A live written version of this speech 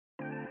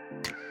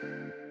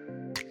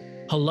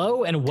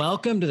Hello and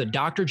welcome to the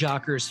Dr.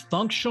 Jockers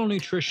Functional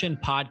Nutrition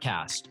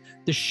Podcast,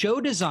 the show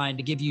designed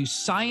to give you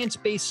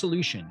science-based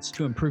solutions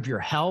to improve your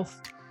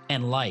health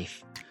and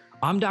life.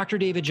 I'm Dr.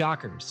 David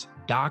Jockers,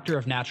 doctor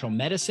of natural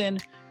medicine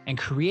and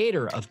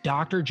creator of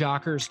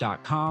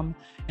drjockers.com,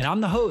 and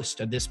I'm the host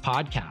of this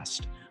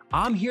podcast.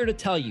 I'm here to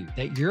tell you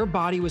that your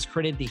body was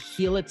created to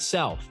heal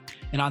itself,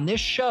 and on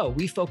this show,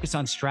 we focus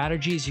on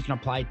strategies you can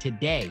apply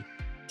today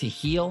to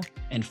heal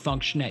and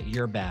function at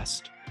your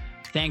best.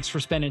 Thanks for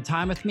spending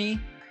time with me,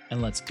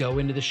 and let's go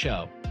into the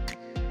show.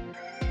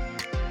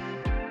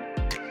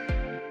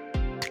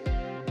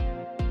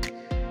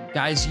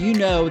 Guys, you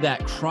know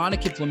that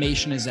chronic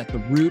inflammation is at the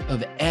root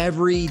of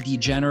every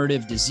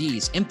degenerative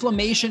disease.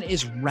 Inflammation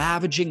is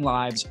ravaging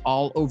lives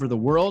all over the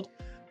world,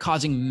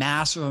 causing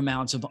massive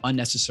amounts of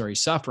unnecessary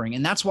suffering.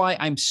 And that's why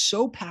I'm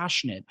so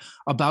passionate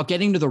about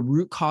getting to the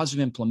root cause of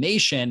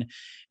inflammation.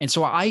 And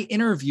so I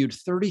interviewed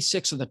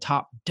 36 of the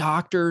top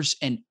doctors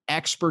and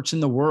experts in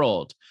the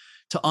world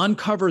to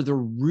uncover the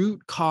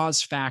root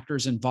cause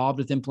factors involved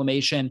with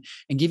inflammation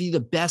and give you the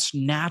best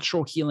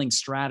natural healing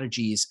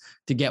strategies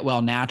to get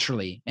well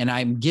naturally. And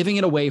I'm giving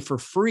it away for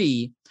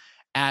free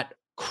at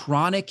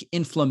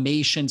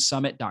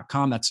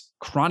chronicinflammationsummit.com. That's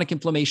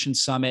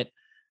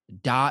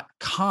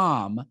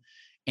chronicinflammationsummit.com.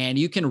 And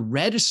you can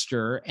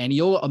register and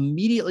you'll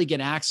immediately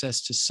get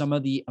access to some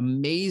of the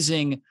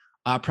amazing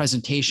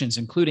presentations,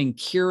 including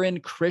Kiran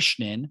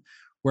Krishnan,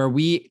 where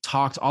we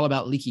talked all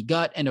about leaky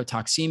gut,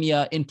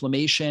 endotoxemia,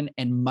 inflammation,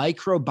 and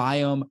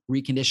microbiome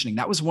reconditioning.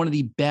 That was one of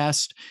the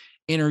best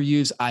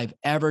interviews I've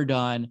ever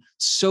done.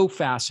 So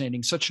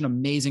fascinating, such an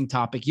amazing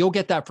topic. You'll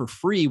get that for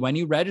free when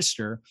you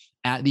register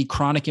at the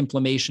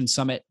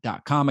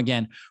chronicinflammationsummit.com.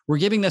 Again, we're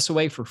giving this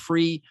away for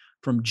free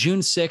from June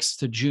 6th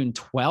to June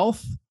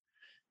 12th.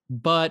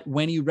 But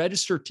when you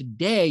register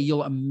today,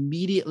 you'll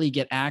immediately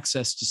get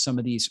access to some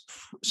of the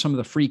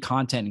free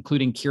content,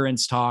 including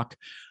Kiran's talk.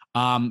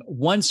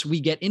 Once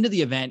we get into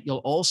the event, you'll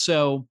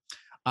also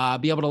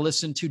be able to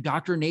listen to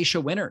Dr.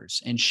 Nasha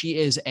Winters, and she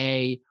is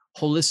a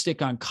holistic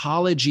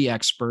oncology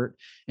expert,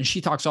 and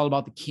she talks all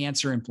about the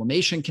cancer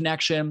inflammation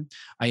connection.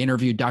 I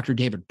interviewed Dr.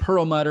 David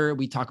Perlmutter.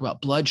 We talk about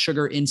blood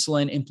sugar,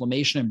 insulin,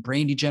 inflammation, and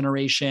brain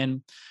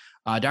degeneration.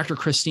 Dr.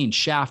 Christine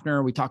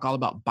Schaffner, we talk all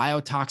about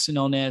biotoxin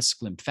illness,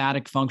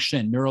 lymphatic function,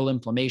 and neural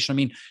inflammation. I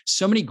mean,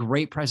 so many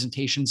great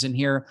presentations in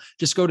here.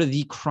 Just go to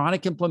the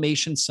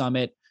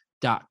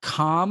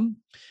chronicinflammationsummit.com.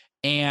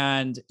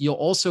 And you'll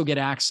also get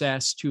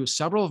access to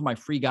several of my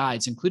free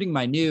guides, including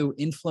my new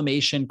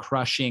inflammation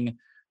crushing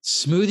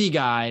smoothie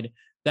guide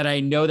that I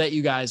know that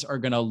you guys are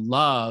going to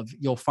love.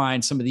 You'll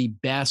find some of the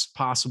best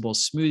possible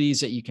smoothies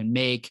that you can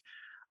make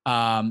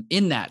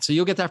in that. So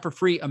you'll get that for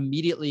free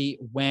immediately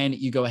when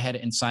you go ahead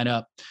and sign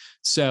up.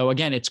 So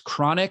again, it's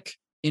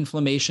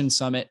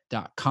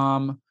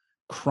chronicinflammationsummit.com.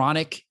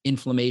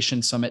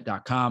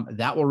 chronicinflammationsummit.com.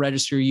 That will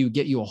register you,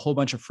 get you a whole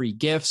bunch of free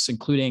gifts,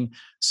 including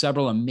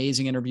several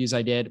amazing interviews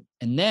I did.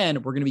 And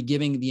then we're going to be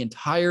giving the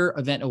entire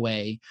event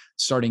away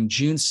starting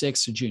June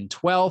 6th to June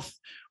 12th,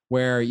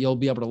 where you'll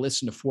be able to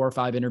listen to 4 or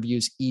 5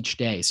 interviews each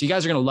day. So you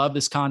guys are going to love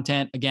this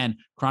content. Again,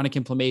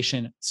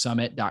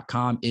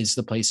 chronicinflammationsummit.com is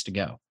the place to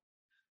go.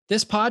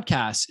 This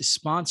podcast is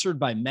sponsored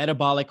by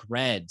Metabolic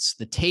Reds,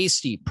 the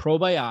tasty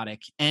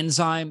probiotic,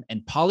 enzyme,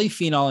 and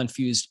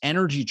polyphenol-infused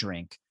energy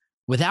drink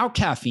without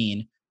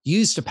caffeine,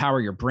 used to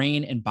power your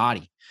brain and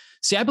body.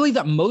 See, I believe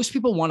that most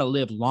people want to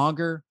live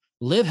longer,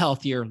 live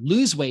healthier,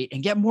 lose weight,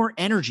 and get more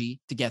energy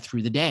to get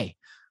through the day.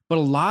 But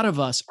a lot of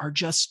us are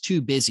just too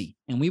busy,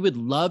 and we would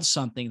love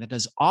something that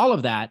does all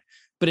of that,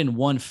 but in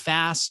one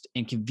fast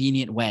and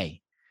convenient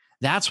way.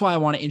 That's why I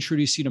want to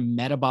introduce you to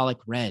Metabolic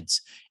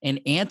Reds, an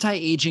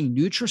anti-aging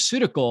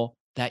nutraceutical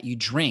that you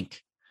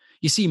drink.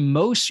 You see,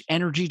 most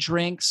energy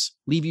drinks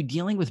leave you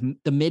dealing with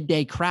the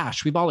midday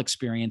crash. We've all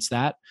experienced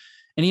that.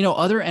 And,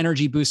 other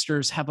energy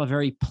boosters have a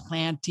very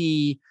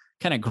planty,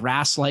 kind of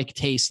grass-like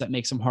taste that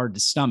makes them hard to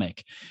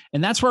stomach.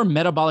 And that's where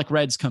Metabolic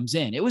Reds comes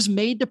in. It was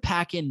made to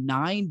pack in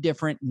 9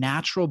 different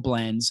natural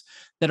blends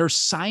that are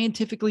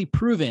scientifically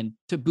proven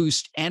to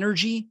boost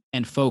energy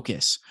and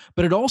focus.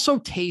 But it also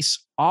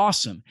tastes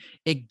awesome.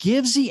 It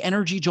gives the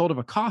energy jolt of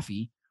a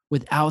coffee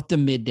without the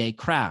midday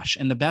crash.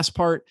 And the best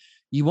part,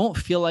 you won't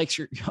feel like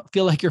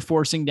you're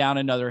forcing down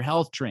another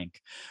health drink.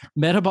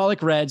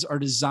 Metabolic Reds are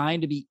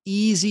designed to be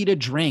easy to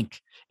drink.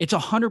 It's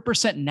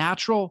 100%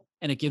 natural,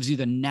 and it gives you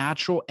the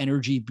natural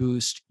energy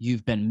boost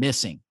you've been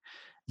missing.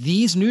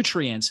 These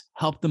nutrients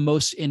help the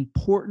most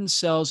important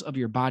cells of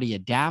your body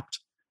adapt,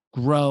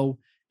 grow,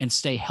 and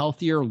stay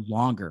healthier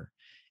longer.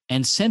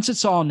 And since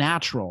it's all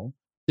natural,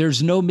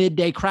 there's no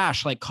midday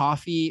crash like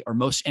coffee or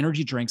most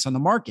energy drinks on the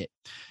market.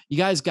 You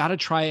guys got to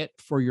try it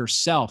for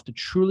yourself to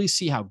truly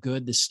see how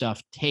good this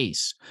stuff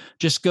tastes.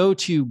 Just go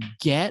to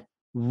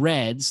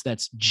GetReds,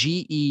 that's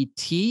GETREDS,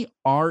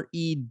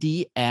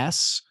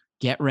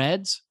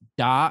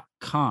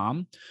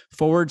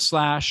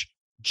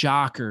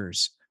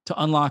 getreds.com/jockers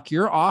to unlock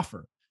your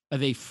offer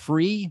of a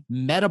free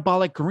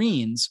metabolic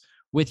greens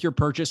with your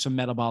purchase of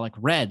Metabolic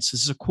Reds.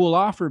 This is a cool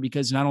offer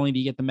because not only do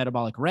you get the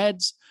Metabolic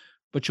Reds,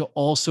 but you'll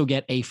also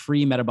get a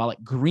free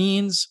metabolic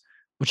greens,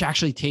 which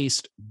actually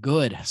taste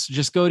good. So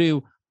just go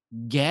to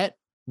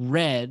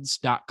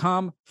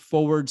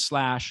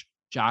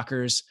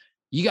getreds.com/jockers.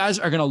 You guys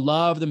are going to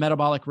love the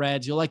metabolic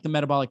reds. You'll like the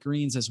metabolic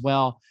greens as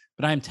well.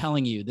 But I'm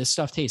telling you, this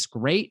stuff tastes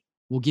great,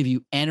 will give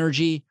you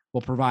energy,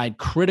 will provide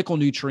critical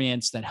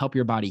nutrients that help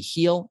your body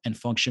heal and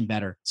function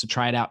better. So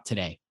try it out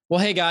today. Well,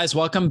 hey guys,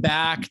 welcome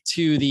back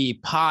to the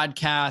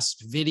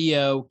podcast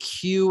video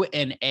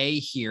Q&A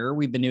here.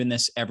 We've been doing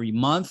this every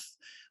month.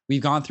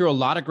 We've gone through a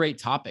lot of great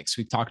topics.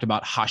 We've talked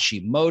about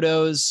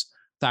Hashimoto's,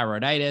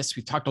 thyroiditis.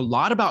 We've talked a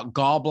lot about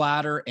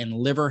gallbladder and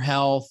liver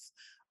health,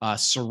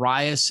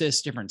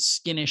 psoriasis, different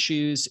skin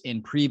issues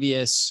in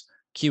previous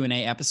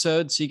Q&A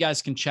episodes. So you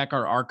guys can check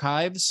our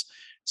archives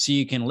so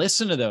you can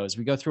listen to those.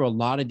 We go through a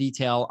lot of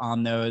detail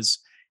on those.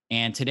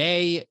 And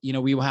today,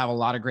 we will have a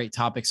lot of great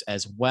topics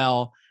as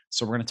well.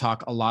 So we're going to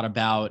talk a lot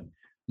about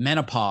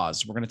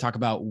menopause. We're going to talk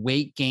about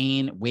weight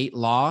gain, weight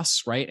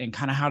loss, right? And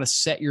kind of how to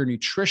set your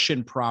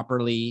nutrition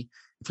properly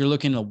if you're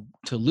looking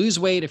to lose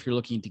weight, if you're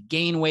looking to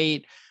gain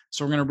weight.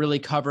 So we're going to really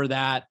cover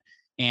that.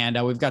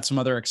 And we've got some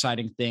other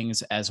exciting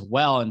things as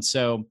well. And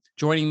so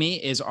joining me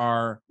is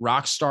our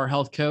rockstar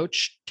health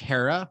coach,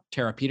 Tara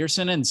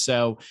Peterson. And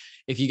so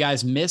if you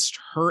guys missed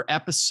her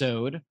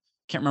episode,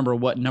 can't remember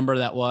what number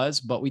that was,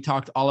 but we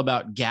talked all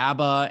about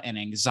GABA and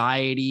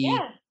anxiety.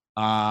 Yeah.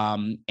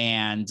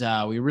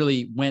 We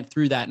really went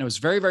through that, and it was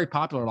very, very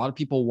popular. A lot of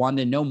people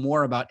wanted to know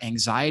more about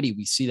anxiety.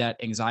 We see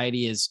that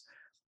anxiety is,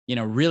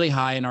 really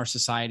high in our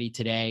society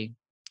today.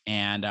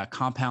 And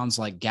compounds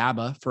like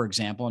GABA, for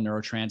example, a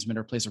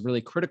neurotransmitter, plays a really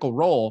critical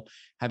role,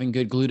 having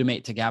good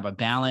glutamate to GABA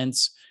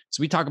balance.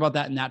 So we talk about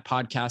that in that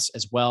podcast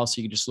as well.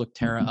 So you can just look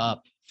Tara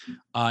up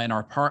in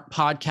our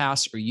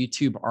podcast or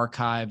YouTube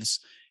archives,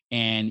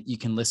 and you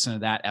can listen to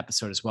that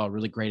episode as well.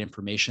 Really great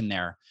information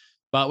there.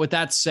 But with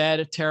that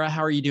said, Tara,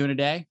 how are you doing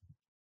today?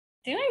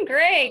 Doing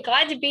great.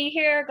 Glad to be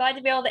here. Glad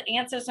to be able to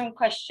answer some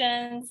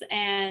questions.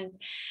 And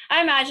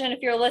I imagine if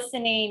you're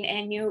listening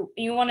and you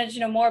wanted to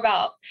know more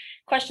about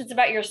questions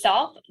about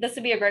yourself, this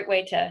would be a great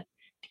way to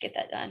get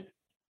that done.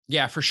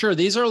 Yeah, for sure.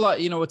 These are a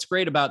lot, what's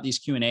great about these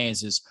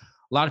Q&As is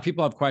a lot of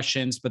people have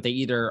questions, but they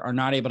either are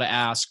not able to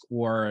ask,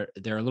 or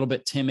they're a little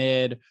bit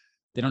timid.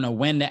 They don't know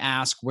when to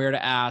ask, where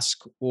to ask,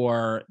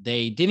 or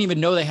they didn't even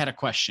know they had a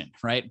question,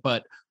 right?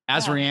 But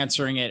as we're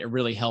answering it, it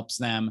really helps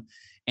them.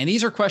 And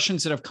these are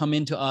questions that have come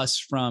into us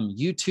from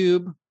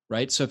YouTube,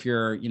 right? So if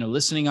you're,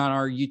 listening on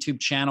our YouTube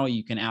channel,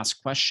 you can ask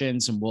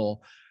questions, and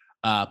we'll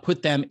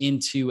put them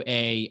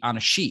on a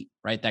sheet,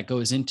 right? That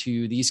goes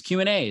into these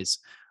Q&As.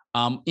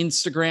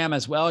 Instagram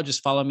as well.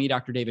 Just follow me,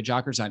 Dr. David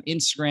Jockers, on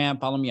Instagram.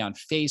 Follow me on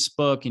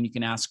Facebook, and you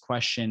can ask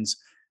questions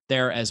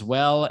there as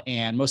well.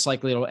 And most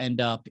likely it'll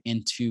end up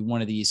into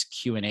one of these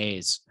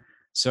Q&As.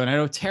 So, and I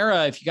know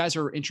Tara, if you guys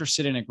are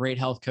interested in a great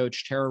health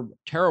coach,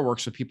 Tara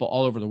works with people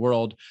all over the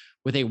world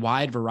with a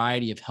wide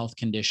variety of health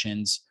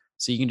conditions.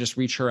 So you can just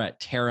reach her at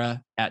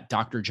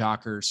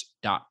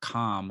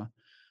tara@drjockers.com.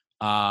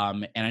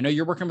 And I know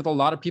you're working with a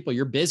lot of people.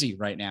 You're busy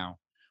right now.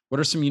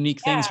 What are some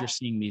unique things you're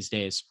seeing these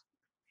days?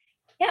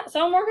 Yeah,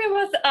 so I'm working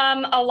with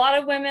a lot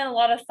of women, a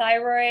lot of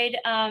thyroid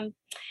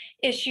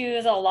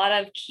issues, a lot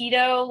of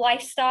keto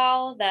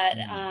lifestyle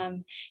that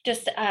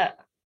just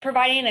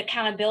providing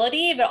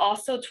accountability, but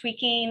also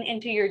tweaking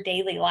into your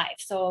daily life.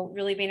 So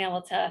really being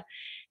able to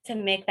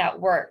make that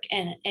work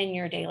in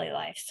your daily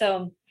life.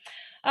 So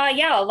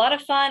a lot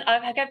of fun.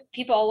 I've got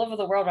people all over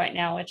the world right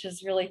now, which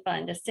is really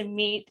fun just to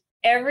meet.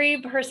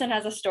 Every person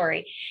has a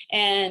story,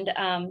 and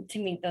to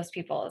meet those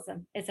people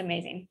is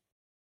amazing.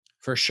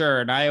 For sure.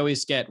 And I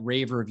always get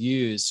rave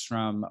reviews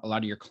from a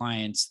lot of your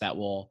clients that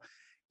will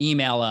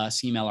email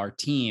our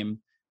team.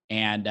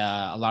 And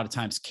a lot of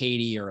times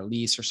Katie or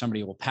Elise or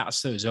somebody will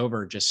pass those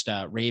over, just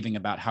raving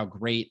about how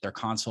great their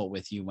consult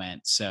with you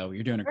went. So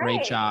you're doing a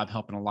great job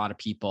helping a lot of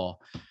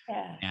people.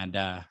 Yeah.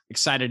 And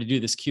excited to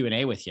do this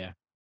Q&A with you.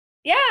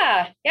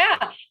 Yeah.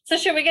 So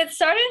should we get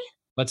started?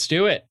 Let's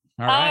do it.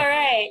 All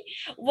right.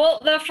 Well,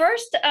 the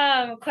first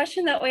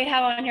question that we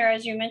have on here,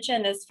 as you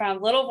mentioned, is from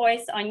Little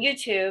Voice on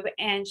YouTube,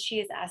 and she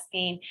is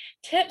asking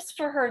tips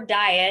for her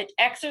diet,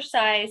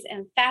 exercise,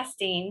 and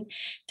fasting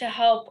to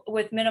help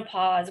with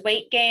menopause,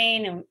 weight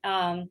gain,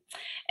 and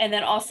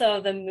then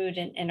also the mood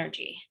and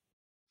energy.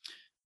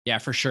 Yeah,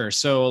 for sure.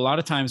 So a lot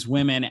of times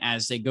women,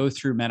 as they go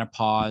through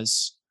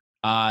menopause,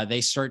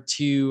 they start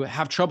to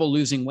have trouble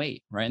losing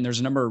weight, right? And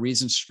there's a number of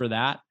reasons for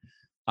that.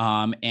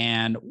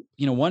 And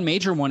one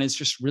major one is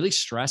just really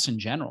stress in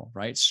general,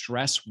 right?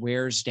 Stress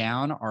wears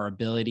down our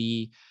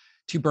ability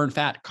to burn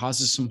fat,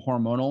 causes some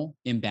hormonal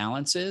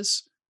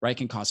imbalances, right?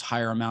 Can cause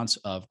higher amounts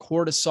of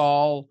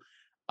cortisol.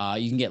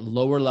 You can get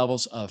lower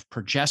levels of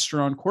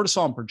progesterone.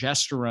 Cortisol and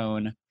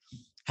progesterone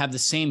have the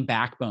same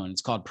backbone.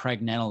 It's called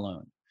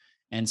pregnenolone.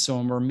 And so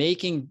when we're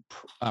making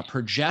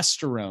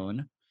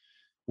progesterone,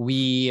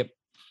 we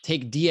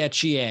take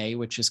DHEA,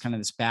 which is kind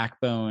of this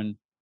backbone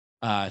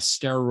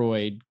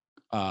steroid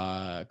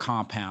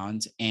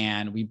compound,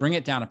 and we bring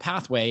it down a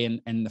pathway.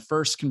 And the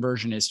first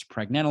conversion is to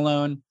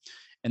pregnenolone.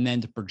 and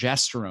then to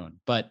progesterone.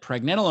 But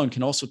pregnenolone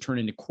can also turn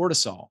into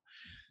cortisol.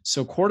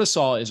 So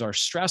cortisol is our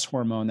stress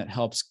hormone that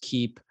helps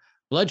keep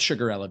blood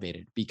sugar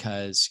elevated,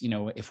 because,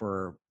 if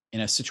we're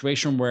in a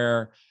situation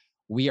where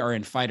we are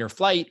in fight or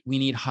flight, we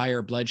need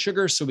higher blood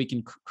sugar so we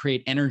can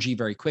create energy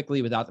very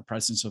quickly without the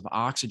presence of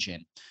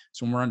oxygen.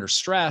 So when we're under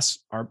stress,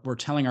 we're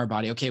telling our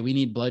body, okay, we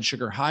need blood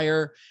sugar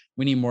higher.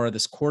 We need more of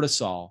this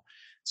cortisol.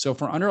 So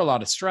if we're under a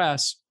lot of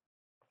stress,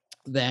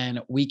 then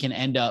we can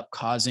end up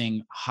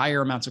causing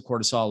higher amounts of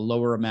cortisol,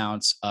 lower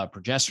amounts of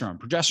progesterone.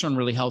 Progesterone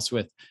really helps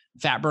with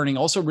fat burning,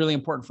 also really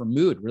important for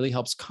mood, really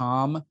helps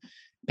calm,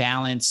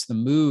 balance the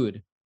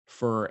mood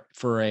for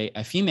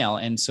a female.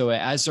 And so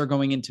as they're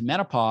going into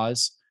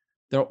menopause,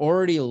 they're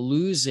already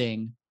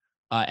losing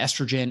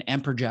estrogen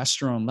and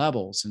progesterone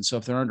levels. And so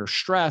if they're under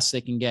stress,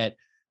 they can get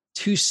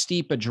too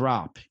steep a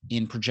drop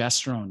in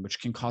progesterone, which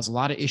can cause a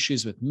lot of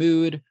issues with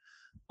mood,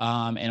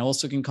 and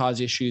also can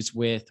cause issues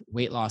with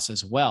weight loss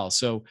as well.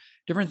 So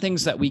different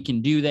things that we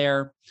can do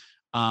there.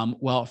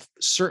 Well,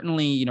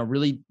 certainly,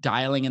 really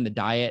dialing in the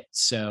diet.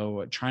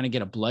 So trying to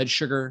get a blood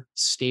sugar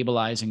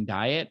stabilizing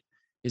diet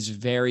is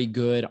very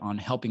good on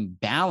helping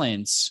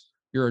balance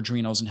your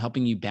adrenals and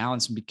helping you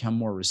balance and become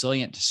more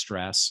resilient to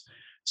stress.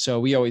 So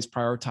we always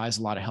prioritize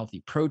a lot of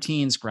healthy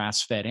proteins,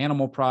 grass-fed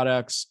animal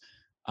products,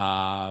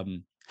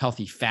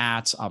 healthy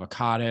fats,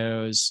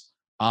 avocados,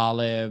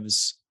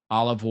 olives,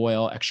 olive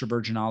oil, extra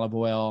virgin olive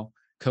oil,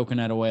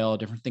 coconut oil,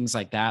 different things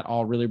like that,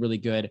 all really, really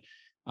good.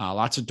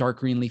 Lots of dark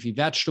green leafy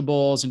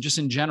vegetables, and just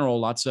in general,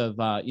 lots of,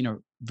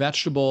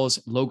 vegetables,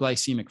 low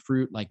glycemic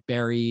fruit like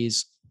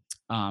berries,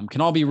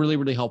 can all be really,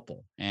 really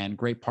helpful and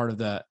great part of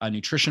the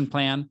nutrition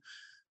plan.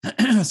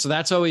 So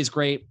that's always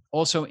great.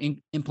 Also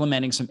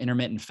implementing some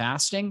intermittent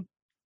fasting.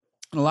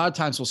 And a lot of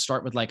times we'll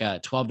start with like a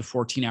 12 to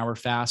 14 hour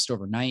fast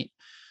overnight.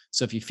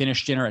 So if you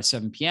finish dinner at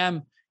 7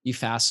 p.m., you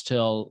fast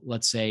till,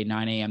 let's say,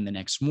 9 a.m. the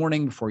next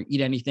morning before you eat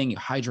anything. You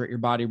hydrate your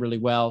body really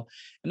well.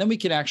 And then we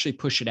can actually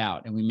push it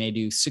out. And we may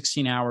do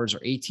 16 hours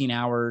or 18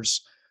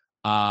 hours,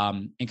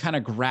 and kind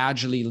of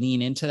gradually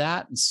lean into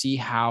that and see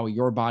how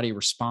your body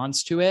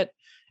responds to it.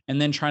 And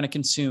then trying to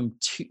consume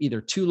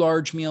either two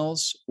large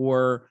meals,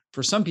 or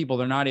for some people,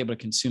 they're not able to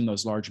consume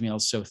those large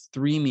meals. So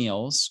 3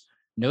 meals,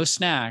 no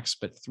snacks,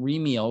 but 3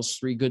 meals,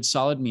 3 good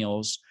solid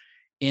meals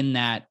in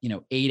that,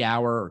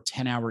 8-hour or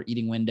 10-hour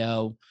eating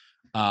window.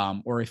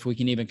 Or if we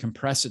can even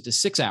compress it to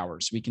 6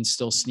 hours, we can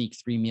still sneak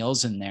 3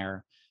 meals in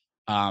there.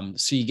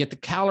 So you get the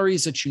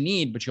calories that you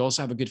need, but you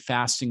also have a good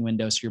fasting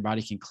window so your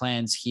body can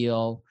cleanse,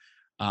 heal,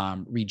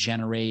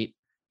 regenerate.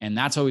 And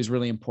that's always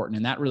really important.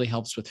 And that really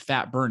helps with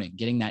fat burning,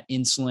 getting that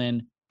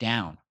insulin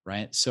down,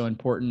 right? So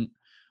important.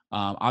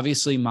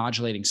 Obviously,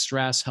 modulating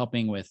stress,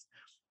 helping with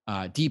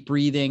deep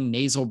breathing,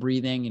 nasal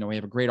breathing. We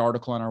have a great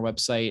article on our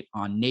website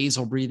on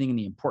nasal breathing and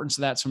the importance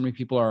of that. So many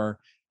people are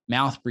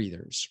mouth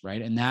breathers,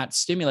 right? And that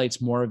stimulates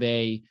more of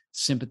a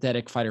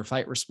sympathetic fight or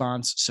flight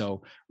response.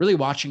 So really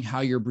watching how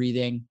you're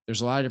breathing.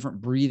 There's a lot of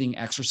different breathing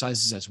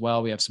exercises as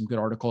well. We have some good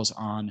articles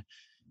on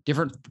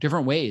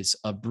different ways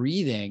of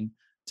breathing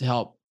to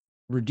help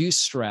reduce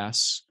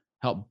stress,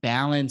 help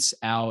balance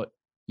out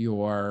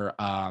your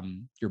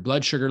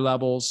blood sugar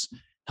levels,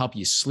 help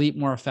you sleep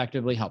more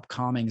effectively, help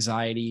calm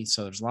anxiety.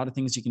 So there's a lot of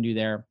things you can do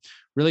there.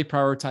 Really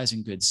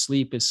prioritizing good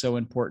sleep is so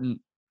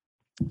important.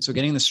 So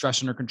getting the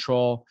stress under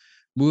control,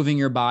 moving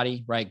your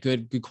body, right?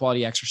 Good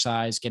quality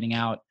exercise, getting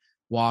out,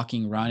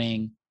 walking,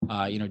 running,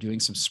 doing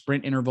some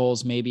sprint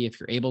intervals, maybe if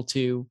you're able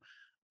to.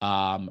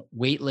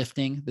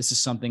 Weightlifting. This is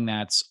something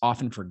that's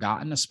often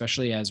forgotten,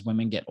 especially as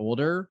women get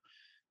older.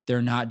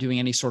 They're not doing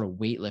any sort of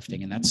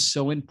weightlifting. And that's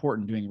so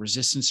important, doing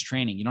resistance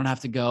training. You don't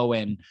have to go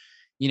and,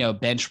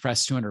 bench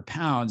press 200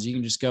 pounds. You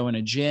can just go in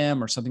a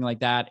gym or something like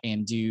that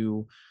and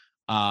do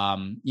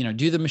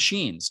the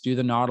machines, do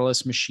the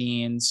Nautilus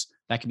machines.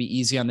 That can be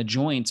easy on the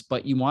joints,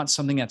 but you want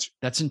something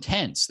that's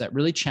intense, that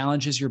really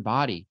challenges your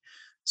body.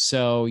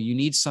 So you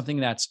need something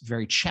that's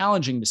very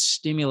challenging to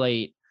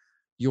stimulate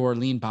your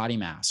lean body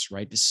mass,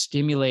 right? To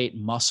stimulate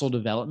muscle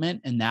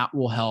development. And that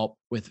will help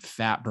with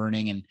fat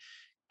burning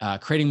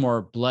and creating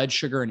more blood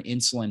sugar and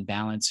insulin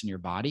balance in your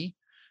body.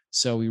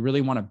 So we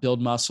really want to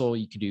build muscle.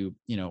 You could do,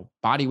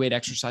 body weight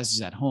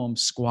exercises at home,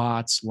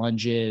 squats,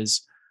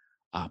 lunges,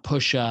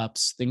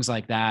 push-ups, things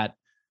like that.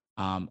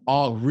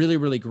 All really,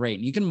 really great.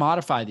 And you can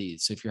modify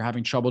these if you're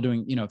having trouble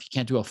doing, if you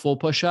can't do a full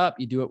push-up,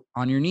 you do it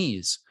on your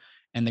knees.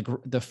 And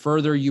the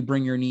further you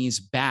bring your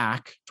knees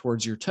back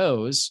towards your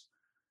toes,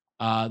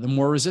 the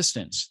more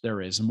resistance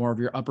there is, the more of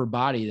your upper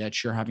body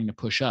that you're having to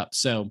push up.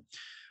 So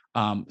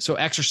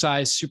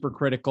exercise, super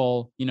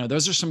critical.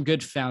 Those are some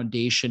good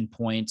foundation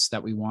points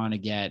that we want to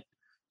get,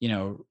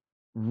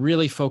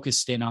 really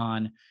focused in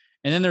on.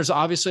 And then there's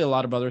obviously a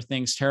lot of other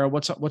things. Tara,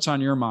 what's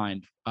on your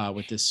mind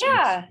with this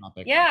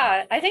topic?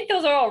 Yeah. I think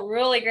those are all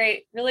really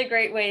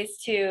great ways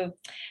to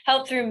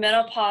help through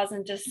menopause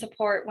and just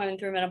support women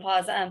through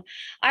menopause.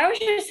 I was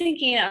just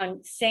thinking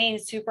on staying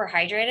super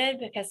hydrated,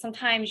 because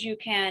sometimes you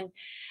can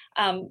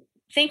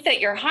think that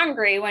you're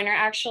hungry when you're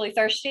actually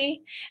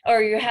thirsty,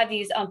 or you have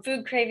these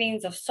food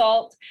cravings of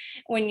salt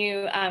when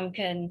you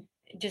can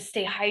just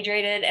stay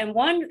hydrated. And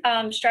one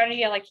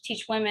strategy I like to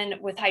teach women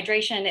with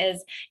hydration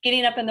is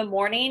getting up in the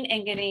morning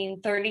and getting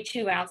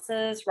 32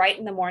 ounces right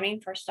in the morning,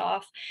 first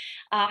off.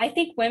 I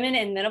think women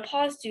in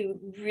menopause do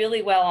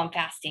really well on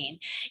fasting.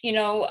 You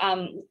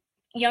know,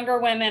 younger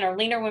women or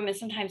leaner women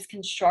sometimes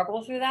can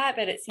struggle through that,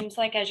 but it seems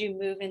like as you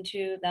move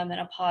into the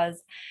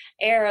menopause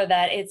era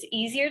that it's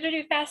easier to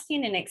do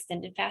fasting and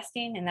extended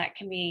fasting, and that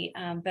can be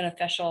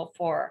beneficial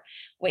for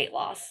weight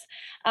loss.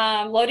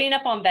 Loading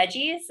up on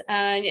veggies,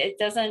 it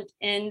doesn't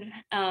end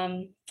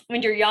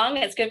when you're young,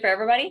 it's good for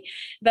everybody,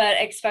 but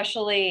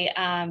especially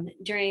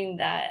during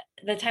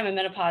the time of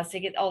menopause, to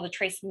get all the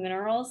trace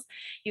minerals.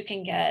 You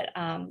can get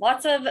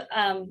lots of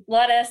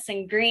lettuce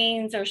and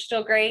greens are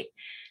still great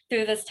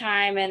through this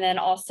time. And then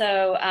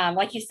also,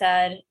 like you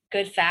said,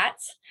 good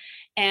fats.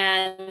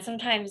 And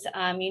sometimes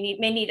you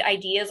may need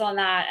ideas on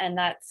that, and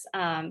that's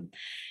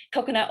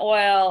coconut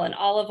oil and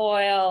olive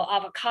oil.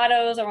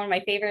 Avocados are one of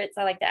my favorites.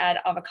 I like to add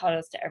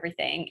avocados to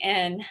everything.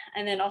 And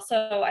then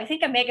also, I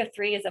think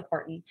omega-3 is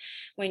important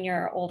when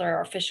you're older,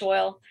 or fish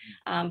oil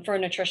for a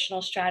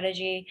nutritional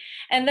strategy.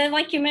 And then,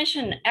 like you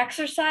mentioned,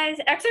 exercise.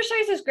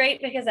 Exercise is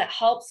great because it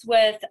helps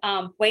with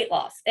weight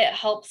loss. It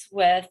helps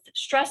with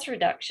stress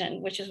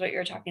reduction, which is what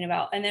you're talking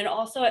about. And then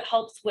also it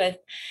helps with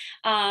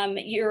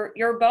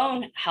your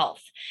bone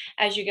health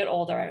as you get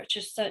older, which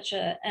is such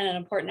an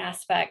important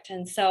aspect.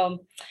 And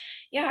so,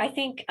 yeah, I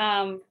think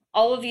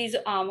all of these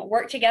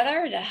work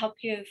together to help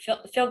you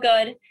feel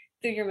good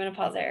through your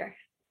menopause era.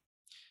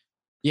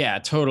 Yeah,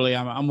 totally.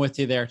 I'm with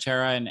you there,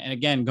 Tara. And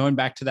again, going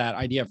back to that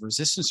idea of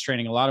resistance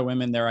training, a lot of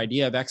women, their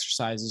idea of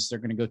exercise is they're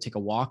going to go take a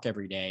walk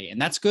every day.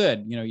 And that's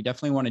good. You know, you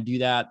definitely want to do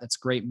that. That's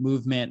great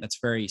movement. That's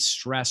very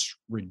stress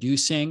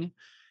reducing.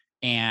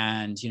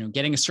 And, you know,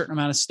 getting a certain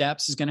amount of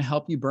steps is going to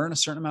help you burn a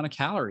certain amount of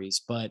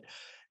calories, but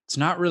it's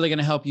not really going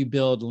to help you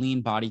build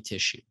lean body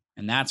tissue.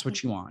 And that's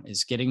what you want,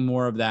 is getting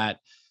more of that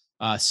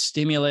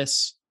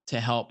stimulus to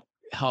help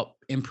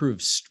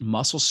improve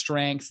muscle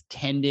strength,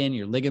 tendon,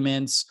 your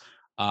ligaments,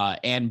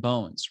 and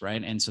bones,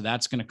 right? And so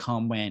that's going to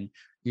come when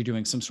you're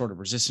doing some sort of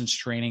resistance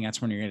training.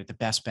 That's when you're going to get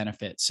the best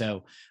benefit.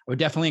 So I would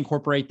definitely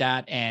incorporate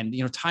that, and,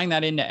 you know, tying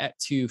that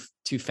into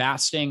to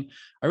fasting.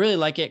 I really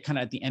like it kind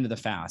of at the end of the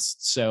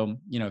fast. So,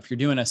 you know, if you're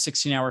doing a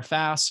 16-hour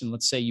fast, and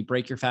let's say you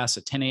break your fast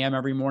at 10 a.m.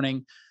 every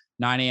morning,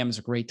 9 a.m. is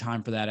a great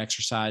time for that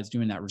exercise,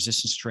 doing that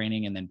resistance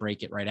training, and then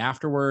break it right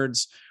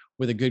afterwards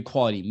with a good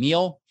quality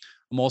meal.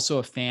 I'm also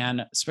a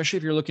fan, especially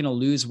if you're looking to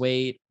lose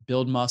weight,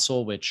 build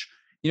muscle, which,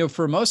 you know,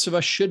 for most of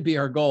us should be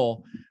our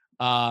goal,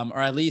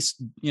 or at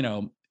least, you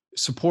know,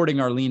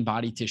 supporting our lean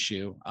body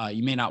tissue.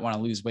 You may not want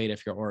to lose weight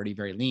if you're already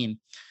very lean,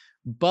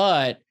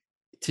 but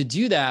to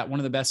do that, one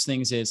of the best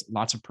things is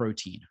lots of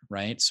protein,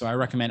 right? So I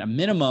recommend a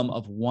minimum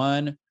of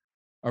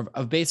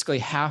of basically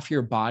half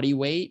your body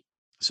weight.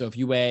 So if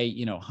you weigh,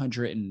 you know,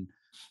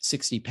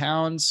 160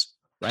 pounds,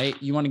 right,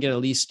 you want to get at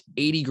least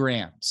 80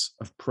 grams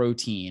of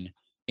protein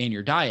in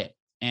your diet.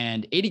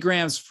 And 80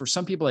 grams, for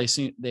some people, they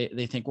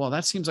think, well,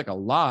 that seems like a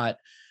lot,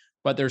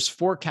 but there's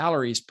 4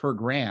 calories per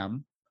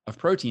gram of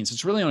protein. So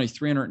it's really only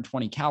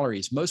 320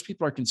 calories. Most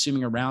people are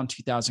consuming around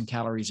 2,000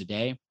 calories a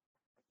day.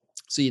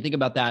 So you think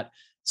about that,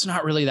 it's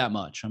not really that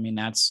much. I mean,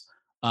 that's,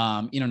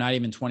 you know, not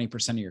even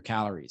 20% of your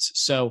calories.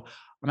 So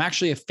I'm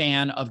actually a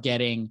fan of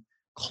getting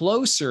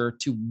closer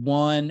to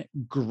 1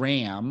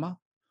 gram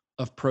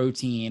of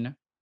protein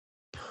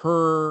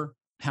per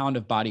pound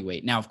of body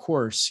weight. Now, of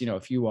course, you know,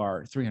 if you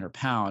are 300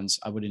 pounds,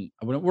 I wouldn't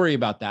worry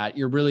about that.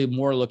 You're really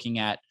more looking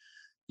at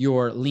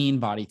your lean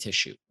body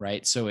tissue,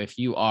 right? So if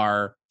you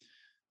are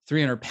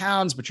 300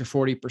 pounds, but you're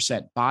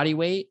 40% body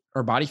weight,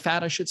 or body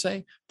fat, I should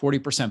say,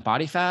 40%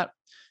 body fat,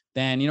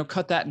 then, you know,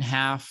 cut that in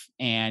half,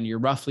 and you're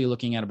roughly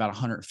looking at about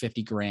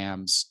 150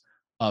 grams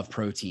of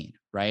protein,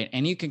 right?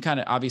 And you can kind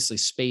of obviously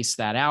space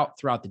that out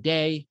throughout the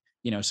day,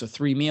 you know, so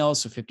 3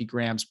 meals, so 50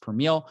 grams per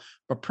meal.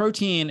 But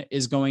protein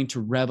is going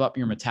to rev up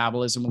your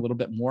metabolism a little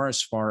bit more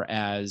as far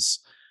as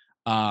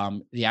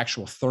the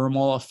actual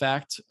thermal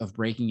effect of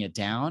breaking it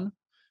down,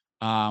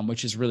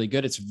 which is really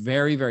good. It's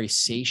very, very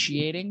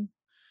satiating.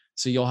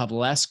 So you'll have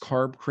less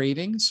carb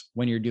cravings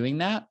when you're doing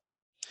that.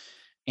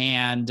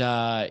 And,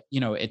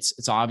 you know,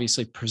 it's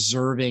obviously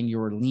preserving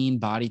your lean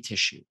body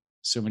tissue.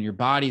 So when your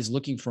body is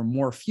looking for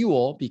more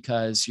fuel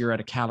because you're at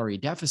a calorie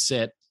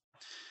deficit,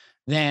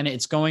 then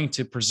it's going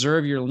to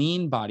preserve your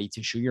lean body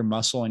tissue, your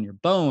muscle and your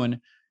bone,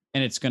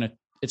 and it's going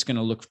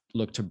to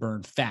look to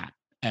burn fat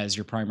as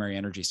your primary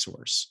energy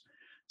source.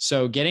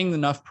 So getting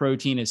enough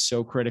protein is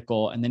so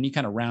critical. And then you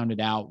kind of round it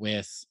out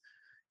with,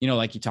 you know,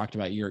 like you talked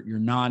about, your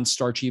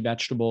non-starchy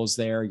vegetables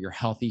there, your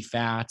healthy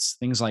fats,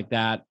 things like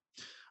that.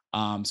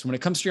 So when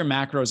it comes to your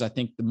macros, I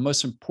think the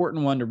most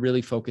important one to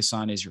really focus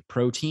on is your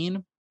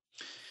protein.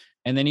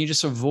 And then you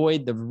just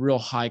avoid the real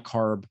high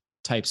carb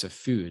types of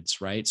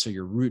foods, right? So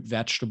your root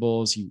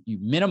vegetables, you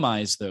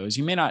minimize those.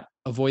 You may not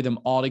avoid them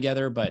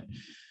altogether, but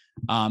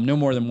no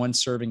more than 1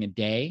 serving a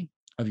day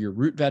of your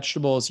root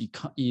vegetables.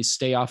 You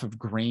stay off of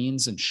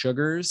grains and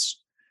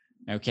sugars.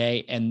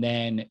 Okay. And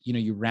then, you know,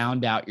 you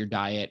round out your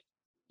diet.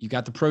 You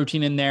got the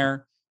protein in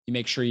there. You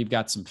make sure you've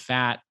got some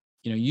fat,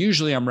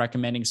 Usually I'm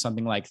recommending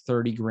something like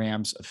 30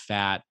 grams of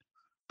fat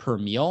per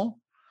meal.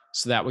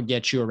 So that would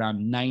get you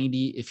around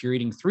 90, if you're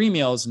eating 3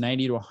 meals,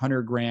 90 to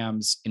 100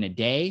 grams in a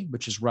day,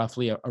 which is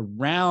roughly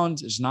around,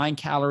 there's 9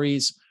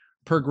 calories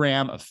per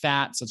gram of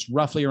fat. So it's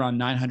roughly around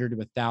 900 to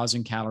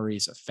 1,000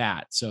 calories of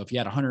fat. So if you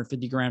had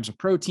 150 grams of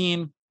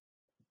protein,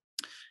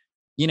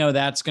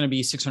 that's going to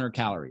be 600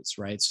 calories,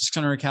 right? So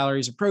 600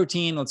 calories of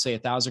protein, let's say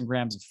 1,000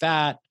 grams of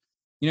fat,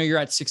 you're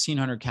at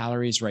 1,600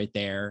 calories right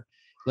there.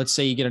 Let's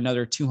say you get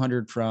another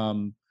 200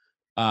 from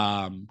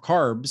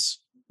carbs,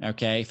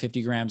 okay,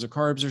 50 grams of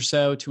carbs or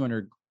so,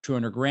 200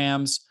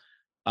 grams.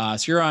 So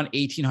you're on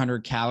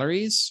 1,800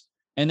 calories.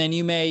 And then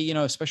you may,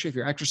 especially if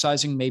you're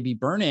exercising, maybe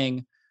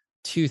burning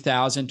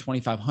 2,000,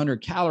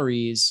 2,500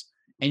 calories,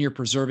 and you're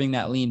preserving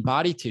that lean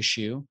body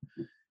tissue.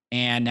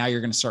 And now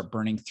you're going to start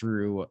burning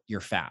through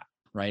your fat,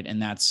 right?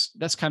 And that's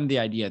kind of the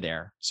idea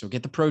there. So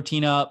get the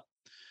protein up,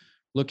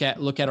 look at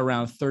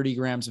around 30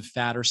 grams of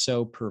fat or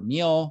so per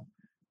meal.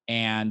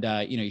 And,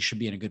 you should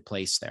be in a good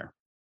place there.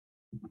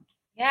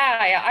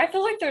 Yeah, I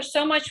feel like there's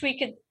so much we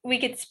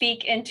could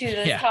speak into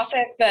this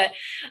topic, but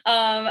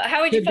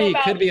how would you feel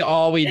about? Could be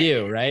all we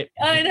do, right?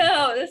 I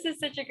know this is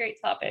such a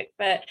great topic,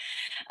 but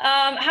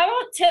how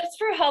about tips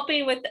for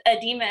helping with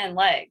edema in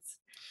legs?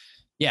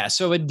 Yeah,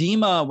 so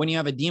edema, when you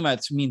have edema,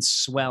 it means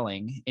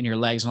swelling in your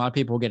legs. A lot of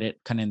people get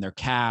it kind of in their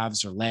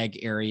calves or leg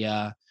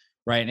area,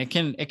 right? And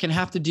it can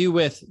have to do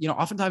with,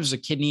 oftentimes a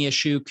kidney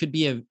issue, could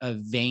be a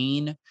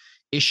vein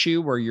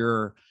issue where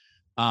your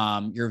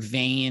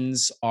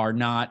veins are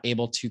not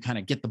able to kind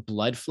of get the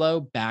blood flow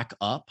back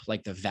up,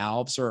 like the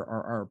valves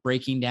are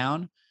breaking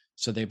down.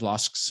 So they've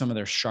lost some of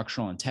their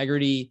structural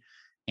integrity.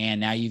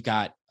 And now you've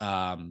got,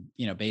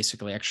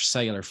 basically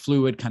extracellular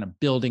fluid kind of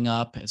building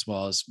up, as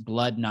well as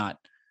blood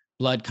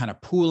kind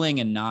of pooling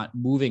and not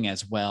moving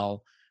as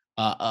well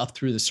up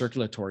through the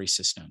circulatory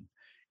system.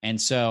 And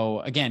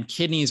so again,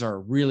 kidneys are a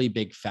really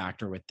big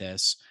factor with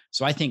this.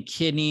 So I think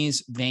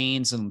kidneys,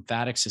 veins, and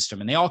lymphatic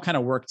system, and they all kind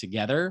of work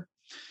together.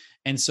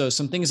 And so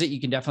some things that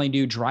you can definitely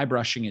do, dry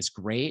brushing is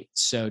great.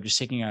 So just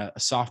taking a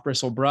soft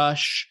bristle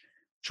brush,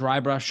 dry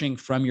brushing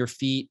from your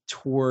feet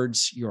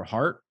towards your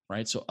heart,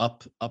 right? So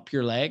up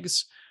your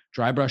legs.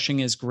 Dry brushing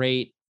is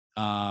great.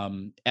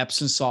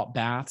 Epsom salt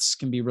baths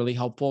can be really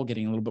helpful,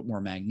 getting a little bit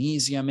more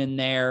magnesium in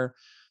there,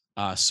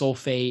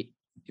 sulfate,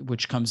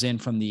 which comes in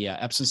from the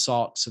Epsom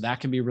salt. So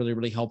that can be really,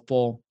 really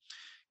helpful.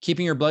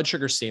 Keeping your blood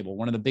sugar stable.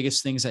 One of the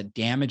biggest things that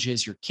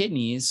damages your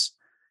kidneys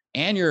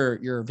and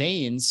your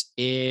veins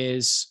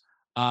is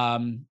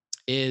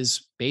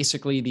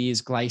basically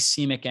these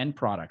glycemic end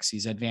products,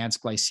 these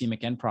advanced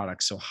glycemic end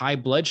products. So high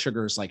blood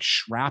sugar is like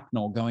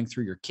shrapnel going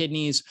through your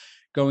kidneys,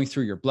 going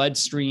through your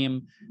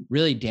bloodstream,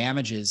 really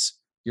damages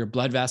your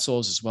blood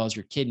vessels as well as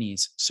your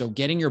kidneys. So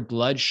getting your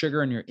blood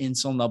sugar and your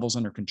insulin levels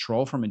under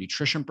control from a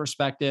nutrition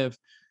perspective,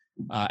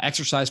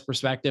 exercise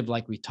perspective,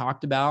 like we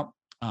talked about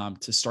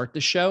to start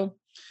the show,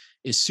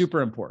 is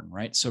super important,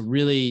 right? So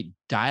really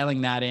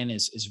dialing that in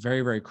is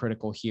very, very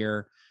critical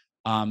here.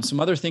 Some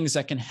other things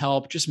that can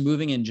help, just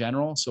moving in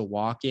general. So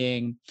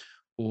walking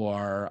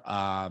or,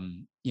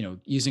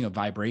 using a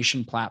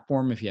vibration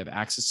platform, if you have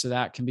access to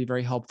that, can be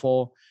very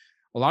helpful.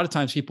 A lot of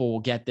times people will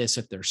get this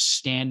if they're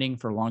standing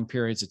for long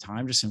periods of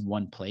time, just in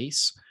one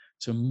place.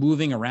 So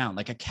moving around,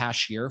 like a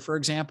cashier, for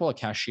example, a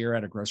cashier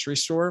at a grocery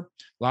store,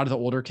 a lot of the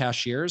older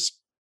cashiers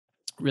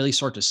really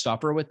start to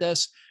suffer with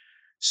this.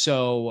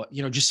 So,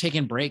 just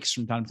taking breaks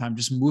from time to time,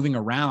 just moving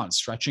around,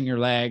 stretching your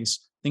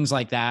legs, things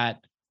like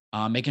that.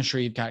 Making sure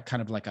you've got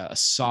kind of like a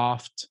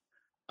soft,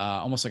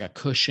 almost like a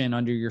cushion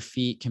under your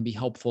feet can be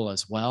helpful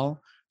as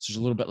well. So there's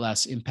a little bit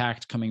less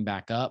impact coming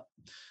back up.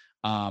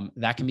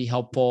 That can be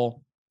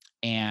helpful.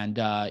 And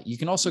you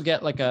can also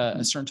get like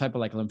a certain type of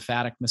like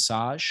lymphatic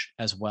massage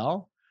as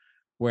well,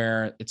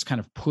 where it's kind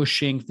of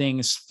pushing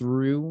things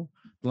through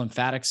the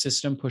lymphatic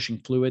system, pushing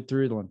fluid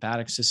through the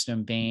lymphatic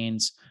system,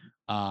 veins,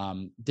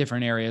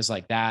 different areas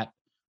like that.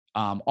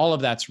 All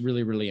of that's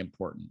really, really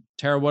important.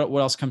 Tara, what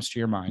else comes to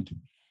your mind?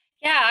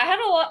 Yeah, I had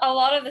a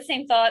lot of the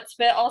same thoughts,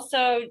 but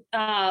also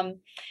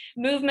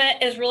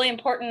movement is really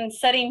important.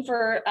 Setting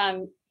for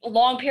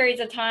long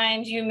periods of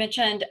times. You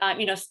mentioned,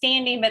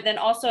 standing, but then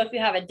also if you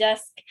have a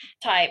desk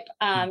type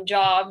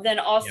job, then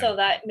also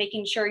that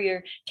making sure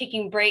you're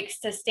taking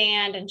breaks to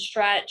stand and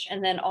stretch,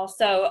 and then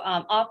also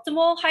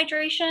optimal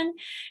hydration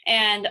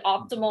and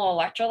optimal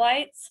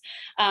electrolytes.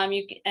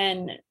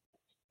 And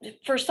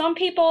for some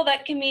people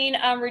that can mean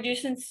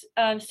reducing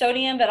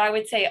sodium, but I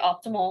would say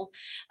optimal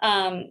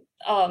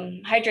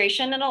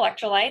hydration and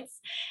electrolytes.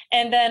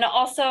 And then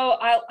also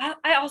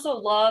I also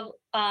love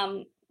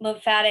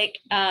lymphatic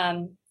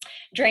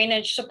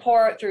drainage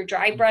support through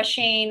dry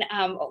brushing.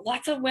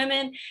 Lots of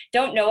women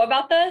don't know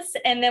about this,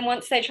 and then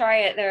once they try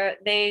it,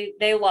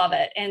 they love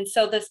it. And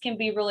so this can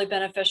be really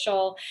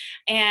beneficial.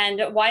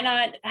 And why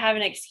not have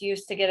an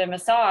excuse to get a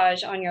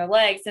massage on your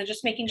legs, and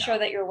just making sure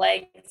that your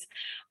legs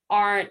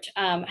aren't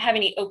have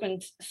any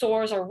open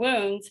sores or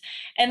wounds.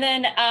 And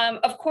then,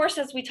 of course,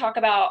 as we talk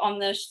about on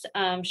this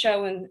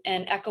show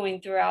and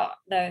echoing throughout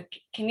the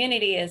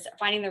community, is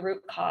finding the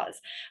root cause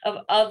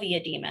of the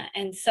edema.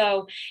 And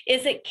so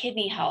is it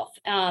kidney health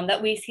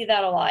that we see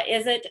that a lot?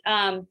 Is it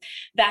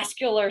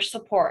vascular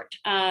support,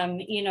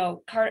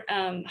 heart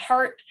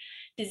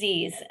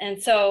disease?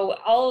 And so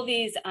all of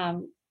these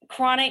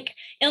chronic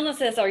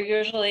illnesses are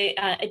usually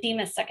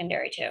edema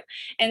secondary to.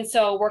 And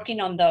so working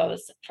on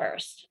those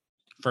first.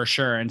 For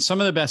sure. And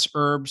some of the best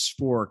herbs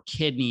for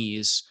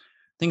kidneys,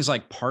 things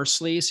like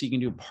parsley. So you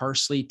can do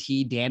parsley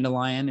tea.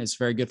 Dandelion is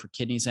very good for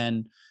kidneys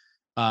and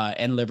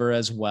liver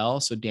as well.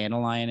 So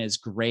dandelion is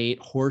great.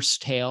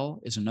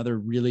 Horsetail is another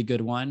really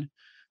good one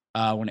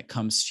when it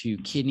comes to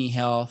kidney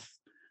health.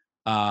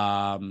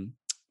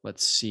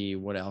 Let's see,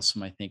 what else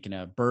am I thinking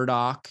of?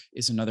 Burdock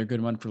is another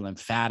good one for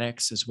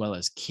lymphatics as well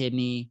as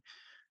kidney.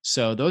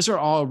 So those are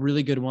all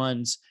really good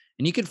ones.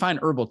 And you can find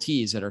herbal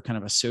teas that are kind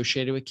of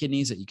associated with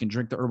kidneys that you can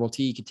drink the herbal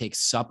tea. You can take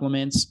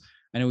supplements.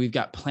 I know we've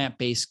got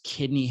plant-based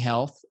kidney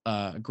health,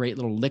 a great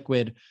little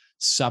liquid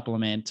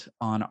supplement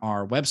on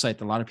our website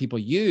that a lot of people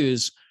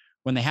use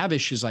when they have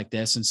issues like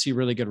this and see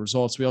really good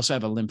results. We also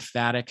have a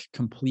lymphatic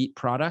complete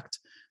product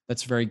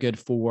that's very good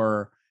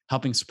for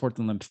helping support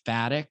the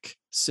lymphatic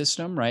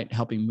system, right?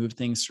 Helping move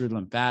things through the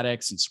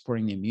lymphatics and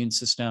supporting the immune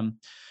system.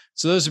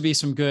 So those would be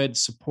some good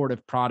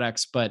supportive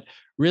products, but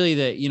really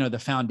the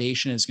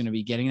foundation is going to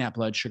be getting that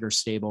blood sugar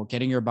stable,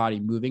 getting your body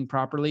moving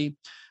properly.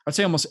 I'd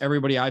say almost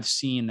everybody I've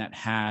seen that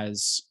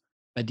has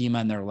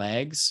edema in their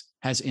legs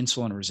has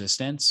insulin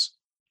resistance.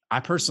 I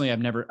personally have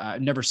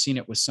never seen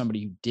it with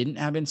somebody who didn't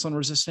have insulin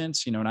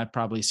resistance, and I've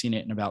probably seen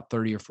it in about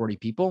 30 or 40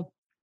 people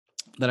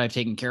that I've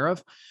taken care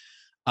of.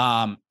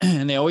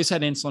 And they always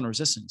had insulin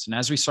resistance. And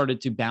as we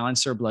started to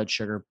balance their blood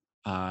sugar,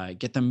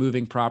 get them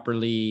moving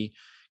properly,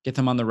 get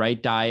them on the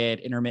right diet,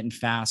 intermittent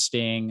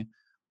fasting.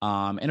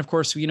 And of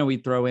course, we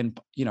throw in,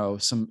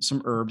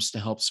 some herbs to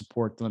help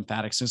support the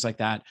lymphatics, things like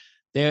that.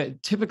 They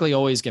typically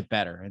always get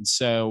better. And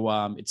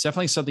so it's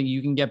definitely something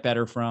you can get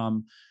better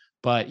from.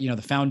 But,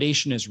 the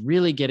foundation is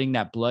really getting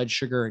that blood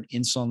sugar and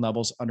insulin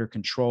levels under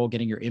control,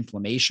 getting your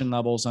inflammation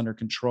levels under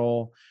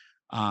control.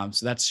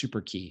 So that's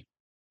super key.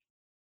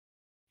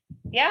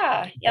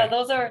 Yeah.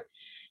 Those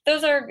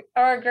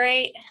are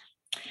great.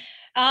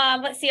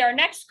 Let's see. Our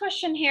next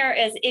question here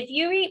is, if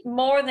you eat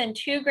more than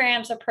 2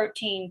 grams of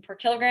protein per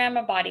kilogram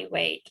of body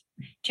weight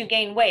to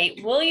gain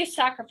weight, will you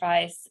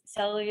sacrifice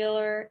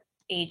cellular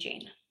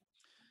aging?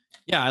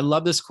 Yeah, I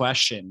love this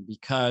question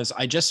because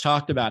I just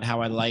talked about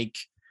how I like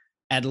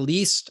at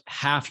least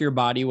half your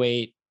body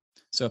weight.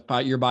 So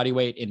about your body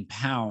weight in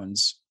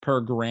pounds per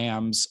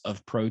grams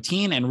of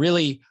protein, and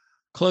really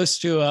close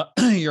to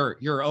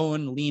your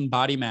own lean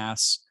body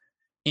mass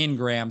in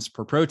grams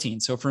per protein.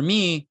 So for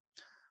me,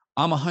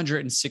 I'm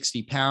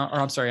 170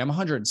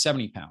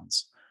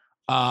 pounds.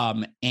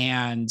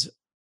 And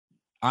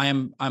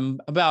I'm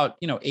about,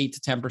 8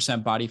 to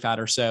 10% body fat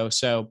or so.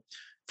 So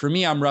for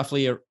me, I'm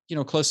roughly,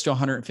 close to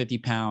 150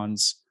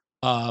 pounds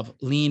of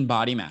lean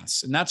body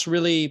mass. And that's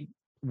really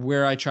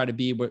where I try to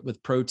be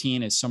with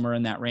protein, is somewhere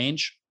in that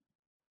range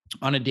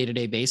on a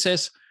day-to-day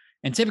basis.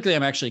 And typically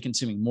I'm actually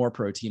consuming more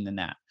protein than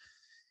that.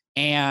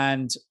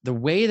 And the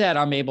way that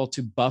I'm able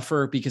to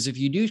buffer, because if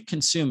you do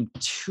consume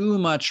too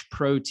much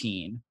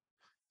protein,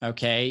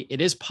 okay,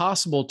 it is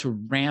possible to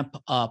ramp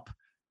up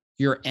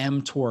your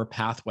mTOR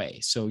pathway.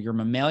 So your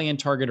mammalian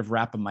target of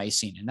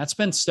rapamycin, and that's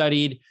been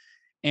studied.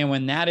 And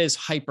when that is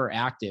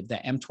hyperactive, the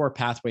mTOR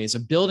pathway is a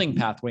building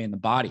pathway in the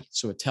body.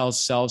 So it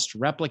tells cells to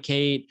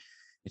replicate,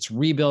 it's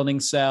rebuilding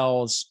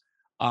cells.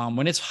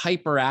 When it's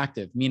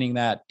hyperactive, meaning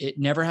that it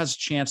never has a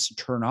chance to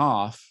turn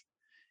off,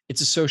 it's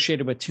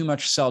associated with too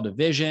much cell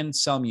division,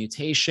 cell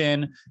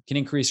mutation, can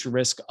increase your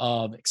risk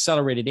of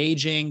accelerated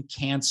aging,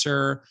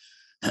 cancer,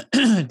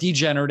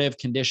 degenerative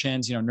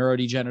conditions,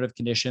 neurodegenerative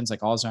conditions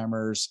like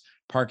Alzheimer's,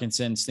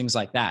 Parkinson's, things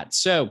like that.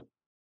 So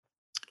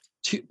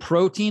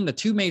protein, the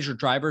two major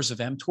drivers of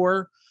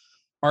mTOR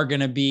are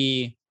going to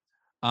be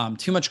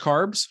too much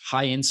carbs,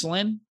 high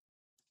insulin,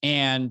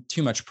 and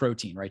too much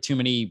protein, right? Too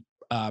many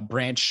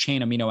branched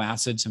chain amino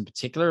acids in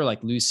particular,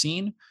 like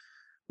leucine,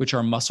 which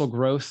are muscle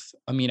growth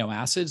amino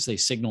acids. They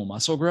signal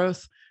muscle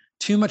growth.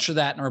 Too much of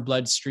that in our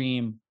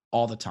bloodstream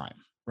all the time,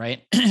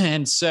 right?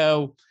 And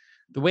so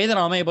the way that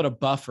I'm able to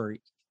buffer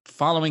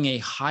following a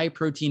high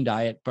protein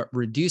diet, but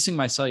reducing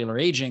my cellular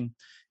aging,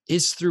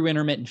 is through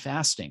intermittent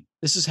fasting.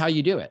 This is how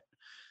you do it.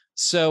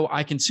 So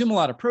I consume a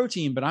lot of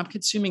protein, but I'm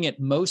consuming it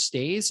most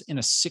days in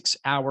a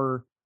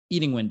 6-hour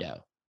eating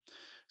window.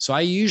 So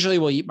I usually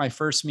will eat my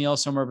first meal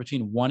somewhere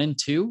between 1 and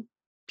 2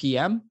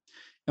 p.m.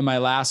 and my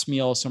last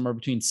meal somewhere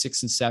between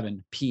 6 and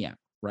 7 p.m.,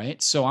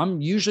 right? So I'm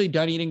usually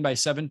done eating by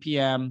 7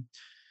 p.m.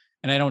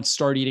 and I don't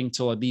start eating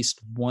till at least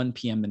 1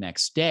 p.m. the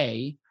next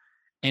day.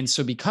 And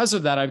so because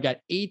of that, I've got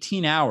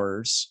 18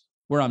 hours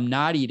where I'm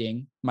not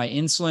eating. My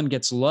insulin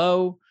gets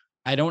low.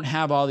 I don't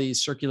have all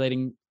these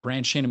circulating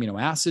branched chain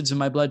amino acids in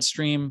my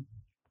bloodstream,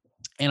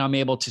 and I'm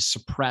able to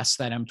suppress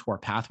that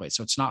mTOR pathway.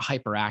 So it's not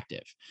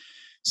hyperactive.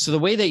 So the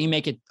way that you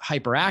make it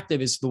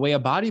hyperactive is the way a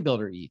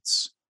bodybuilder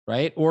eats,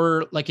 right?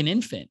 Or like an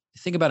infant.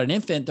 Think about an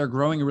infant, they're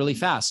growing really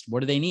fast. What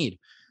do they need?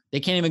 They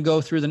can't even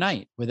go through the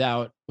night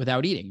without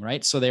eating,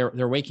 right? So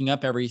they're waking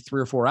up every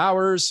 3 or 4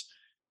 hours.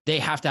 They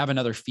have to have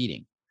another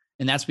feeding.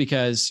 And that's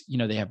because,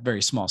 they have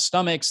very small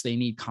stomachs. They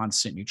need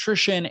constant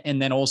nutrition.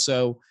 And then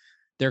also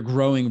they're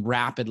growing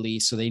rapidly.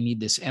 So they need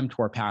this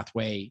mTOR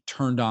pathway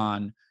turned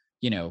on,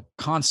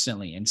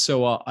 constantly. And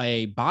so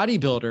a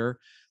bodybuilder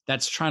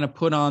that's trying to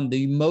put on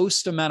the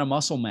most amount of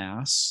muscle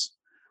mass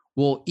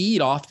will eat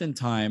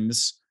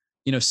oftentimes,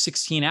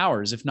 16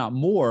 hours, if not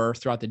more,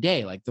 throughout the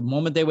day. Like the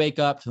moment they wake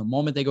up to the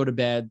moment they go to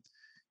bed,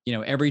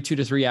 every 2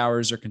 to 3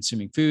 hours they're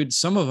consuming food.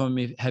 Some of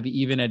them have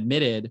even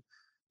admitted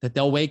that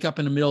they'll wake up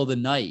in the middle of the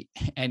night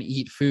and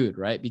eat food,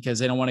 right? Because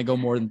they don't want to go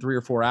more than 3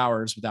 or 4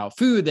 hours without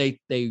food.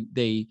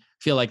 They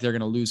feel like they're going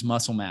to lose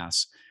muscle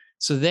mass.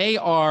 So they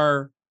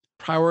are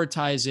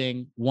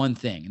prioritizing one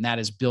thing, and that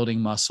is building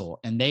muscle.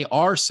 And they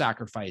are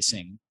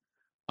sacrificing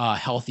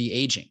healthy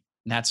aging.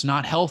 And that's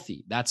not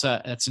healthy. That's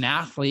an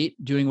athlete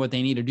doing what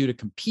they need to do to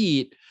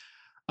compete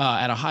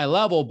at a high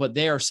level, but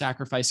they are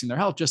sacrificing their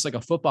health, just like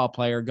a football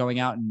player going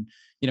out and,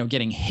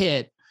 getting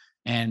hit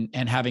and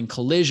having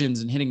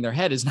collisions and hitting their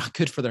head is not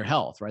good for their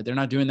health, right? They're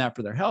not doing that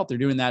for their health. They're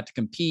doing that to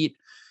compete,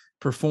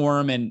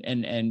 perform, and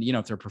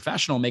if they're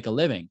professional, make a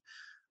living.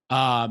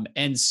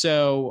 And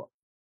so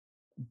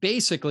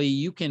basically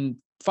you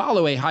can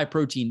follow a high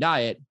protein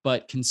diet,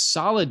 but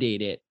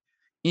consolidate it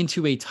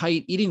into a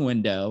tight eating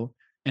window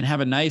and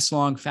have a nice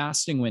long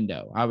fasting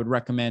window. I would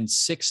recommend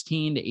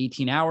 16 to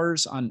 18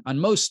 hours on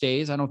most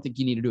days. I don't think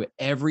you need to do it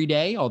every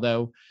day,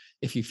 although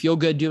if you feel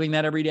good doing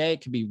that every day,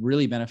 it can be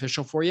really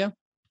beneficial for you.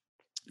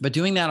 But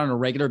doing that on a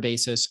regular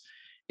basis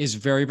is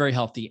very, very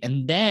healthy.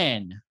 And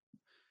then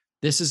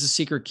this is the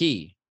secret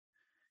key.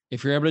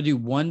 If you're able to do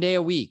 1 day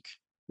a week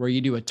where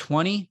you do a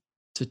 20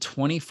 to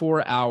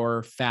 24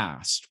 hour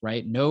fast,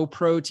 right? No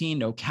protein,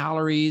 no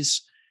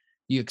calories,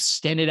 you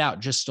extend it out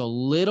just a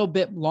little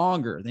bit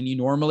longer than you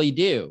normally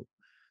do,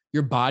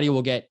 your body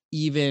will get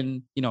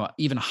even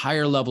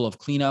higher level of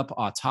cleanup,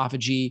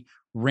 autophagy,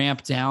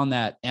 ramp down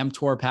that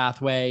mTOR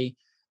pathway,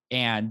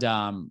 and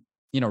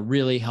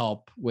really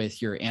help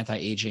with your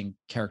anti-aging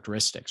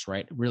characteristics,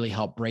 right? Really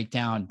help break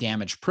down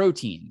damaged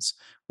proteins.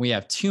 We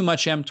have too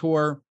much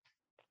mTOR,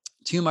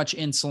 too much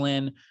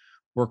insulin.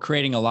 We're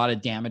creating a lot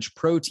of damaged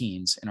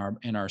proteins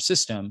in our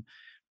system.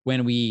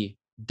 When we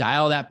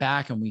dial that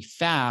back and we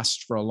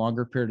fast for a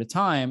longer period of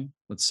time,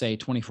 let's say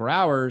 24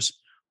 hours,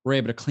 we're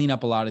able to clean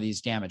up a lot of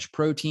these damaged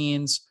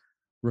proteins,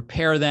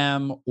 repair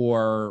them,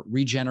 or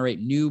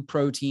regenerate new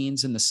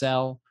proteins in the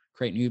cell,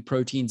 create new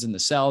proteins in the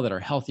cell that are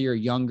healthier,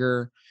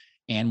 younger,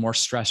 and more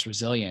stress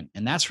resilient.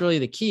 And that's really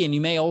the key. And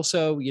you may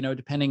also,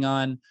 depending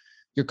on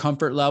your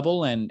comfort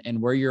level and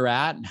where you're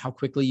at and how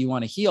quickly you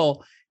want to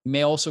heal, you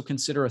may also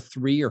consider a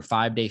 3 or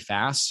 5 day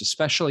fast,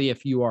 especially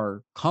if you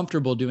are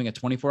comfortable doing a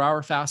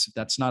 24-hour fast, if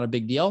that's not a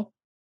big deal.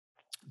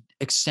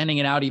 Extending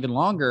it out even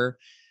longer,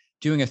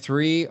 doing a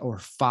 3 or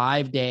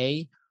 5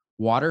 day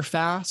water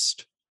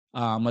fast,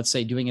 let's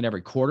say doing it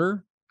every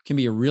quarter, can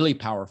be a really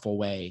powerful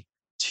way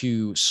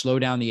to slow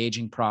down the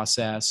aging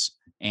process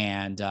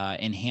and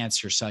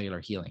enhance your cellular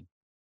healing.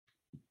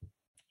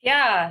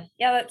 Yeah,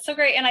 that's so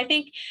great. And I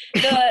think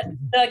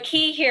the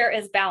key here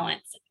is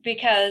balance,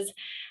 because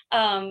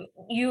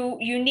you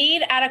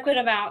need adequate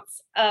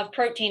amounts of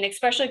protein,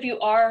 especially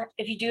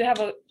if you do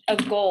have a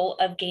goal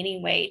of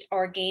gaining weight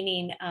or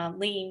gaining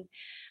lean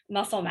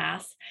muscle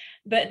mass,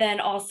 but then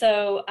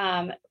also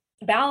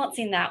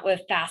balancing that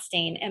with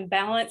fasting and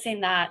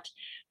balancing that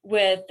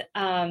with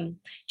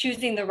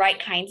choosing the right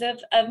kinds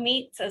of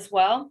meats as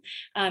well,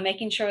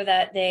 making sure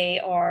that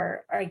they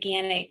are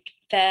organic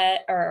fed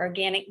or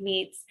organic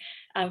meats,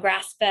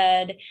 grass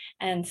fed.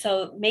 And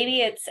so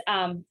maybe it's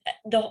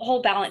the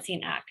whole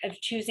balancing act of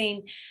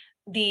choosing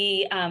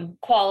the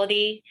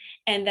quality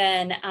and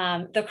then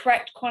the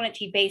correct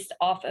quantity based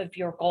off of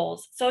your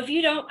goals. So if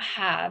you don't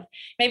have,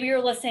 maybe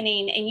you're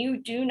listening and you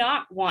do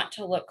not want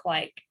to look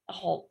like a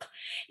Hulk,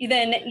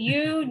 then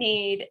you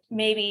need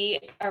maybe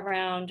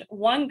around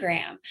 1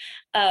 gram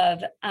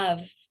of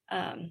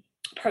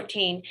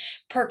protein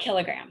per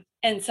kilogram.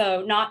 And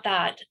so not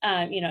that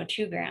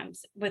 2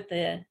 grams with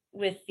the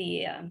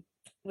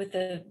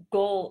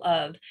goal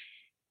of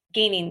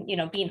gaining,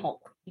 being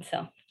Hulk.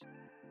 So.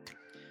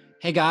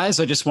 Hey guys,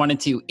 I just wanted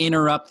to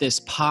interrupt this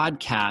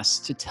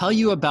podcast to tell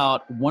you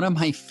about one of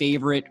my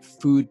favorite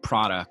food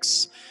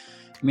products.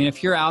 I mean,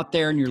 if you're out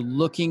there and you're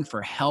looking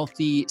for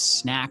healthy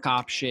snack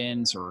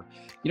options or,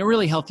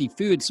 really healthy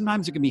food,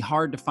 sometimes it can be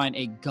hard to find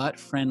a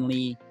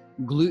gut-friendly,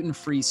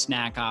 gluten-free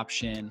snack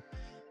option.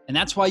 And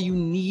that's why you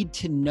need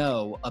to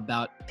know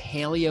about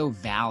Paleo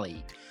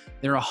Valley.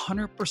 They're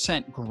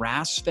 100%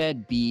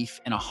 grass-fed beef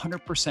and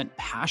 100%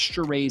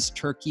 pasture-raised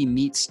turkey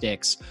meat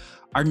sticks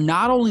are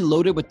not only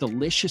loaded with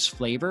delicious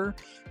flavor,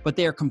 but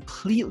they are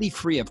completely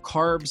free of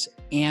carbs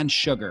and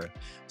sugar.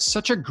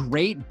 Such a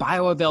great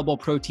bioavailable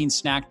protein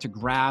snack to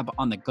grab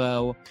on the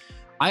go.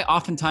 I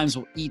oftentimes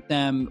will eat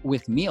them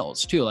with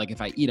meals too. Like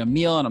if I eat a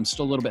meal and I'm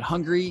still a little bit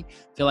hungry,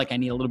 feel like I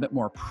need a little bit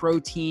more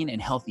protein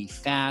and healthy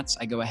fats,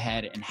 I go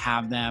ahead and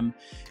have them.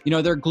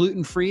 They're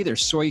gluten-free, they're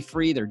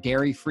soy-free, they're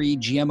dairy-free,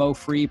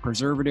 GMO-free,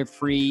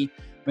 preservative-free.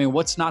 I mean,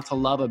 what's not to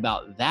love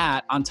about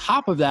that? On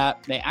top of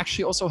that, they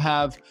actually also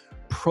have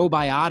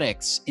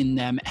probiotics in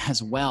them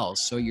as well.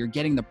 So you're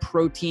getting the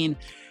protein,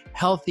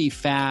 healthy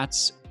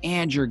fats,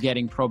 and you're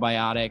getting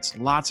probiotics,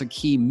 lots of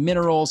key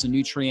minerals and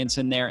nutrients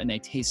in there, and they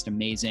taste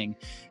amazing.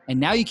 And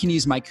now you can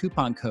use my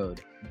coupon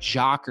code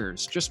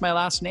JOCKERS, just my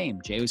last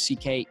name,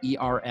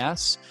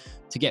 JOCKERS,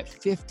 to get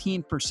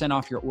 15%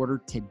 off your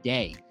order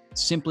today.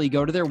 Simply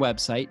go to their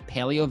website,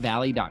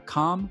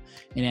 paleovalley.com,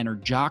 and enter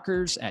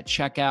JOCKERS at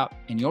checkout,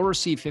 and you'll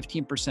receive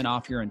 15%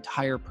 off your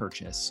entire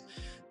purchase.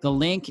 The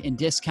link and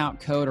discount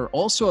code are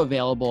also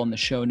available in the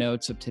show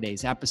notes of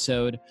today's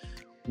episode.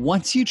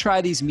 Once you try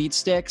these meat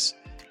sticks,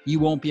 you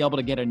won't be able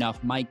to get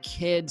enough. My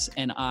kids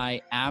and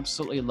I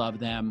absolutely love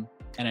them,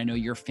 and I know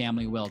your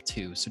family will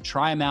too. So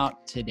try them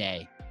out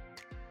today.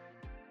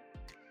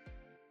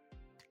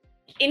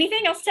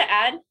 Anything else to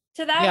add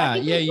to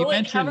that? Yeah. You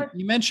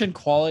mentioned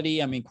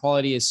quality. I mean,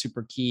 quality is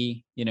super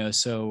key,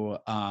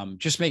 so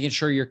just making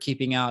sure you're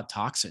keeping out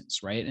toxins,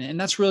 right? And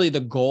that's really the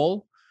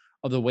goal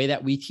of the way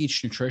that we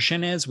teach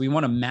nutrition is we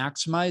want to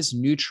maximize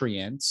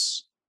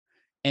nutrients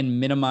and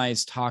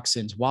minimize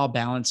toxins while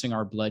balancing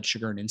our blood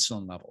sugar and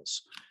insulin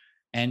levels.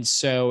 And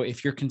so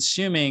if you're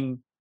consuming,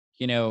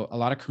 a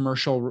lot of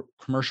commercial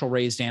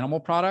raised animal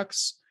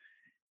products,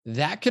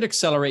 that could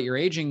accelerate your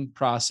aging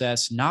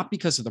process, not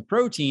because of the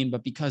protein,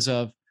 but because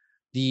of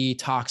the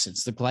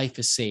toxins, the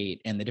glyphosate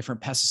and the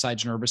different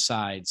pesticides and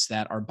herbicides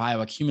that are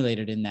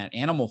bioaccumulated in that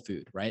animal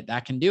food, right?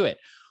 That can do it.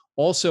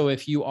 Also,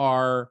 if you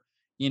are,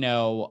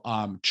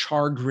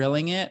 char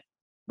grilling it,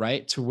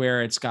 right, to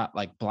where it's got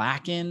like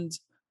blackened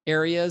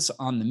areas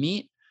on the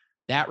meat,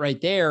 that right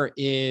there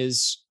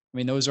is,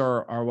 those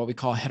are what we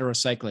call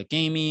heterocyclic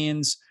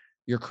amines.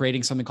 You're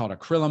creating something called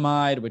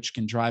acrylamide, which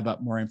can drive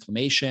up more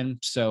inflammation.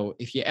 So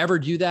if you ever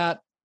do that,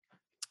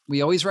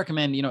 we always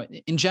recommend,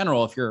 in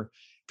general, if you're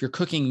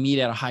cooking meat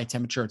at a high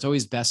temperature, it's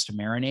always best to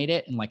marinate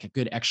it in like a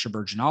good extra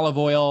virgin olive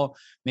oil,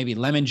 maybe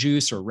lemon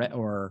juice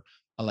or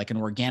like an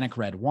organic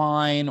red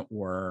wine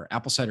or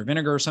apple cider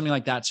vinegar or something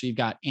like that. So you've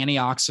got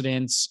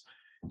antioxidants.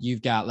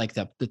 You've got like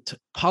the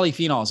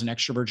polyphenols in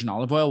extra virgin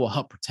olive oil will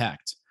help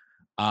protect,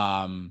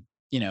 acrylamide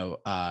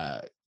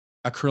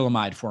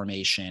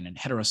formation and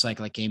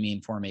heterocyclic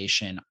amine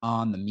formation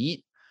on the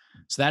meat.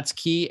 So that's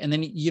key. And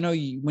then,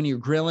 when you're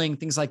grilling,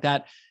 things like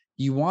that,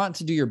 you want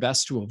to do your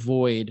best to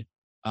avoid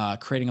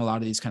creating a lot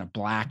of these kind of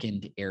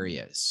blackened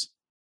areas.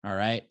 All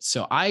right.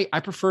 So I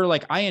prefer,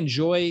 like, I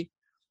enjoy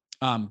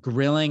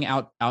grilling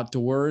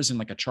outdoors in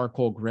like a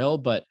charcoal grill,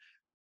 but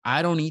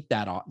I don't eat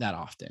that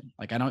often.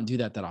 Like I don't do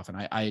that often.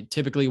 I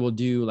typically will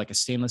do like a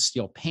stainless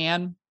steel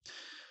pan,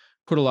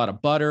 put a lot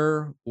of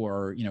butter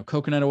or,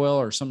 coconut oil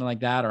or something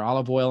like that, or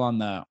olive oil on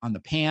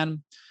the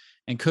pan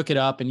and cook it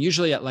up. And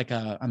usually at like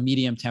a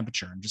medium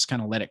temperature and just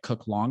kind of let it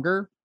cook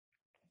longer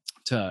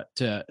so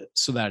that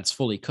it's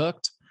fully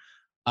cooked.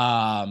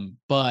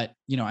 But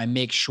I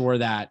make sure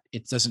that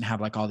it doesn't have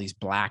like all these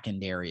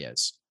blackened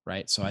areas.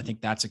 Right. So I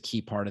think that's a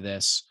key part of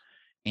this.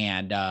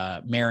 And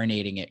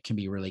marinating it can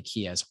be really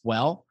key as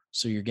well.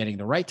 So you're getting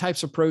the right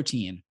types of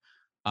protein.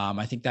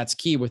 I think that's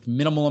key with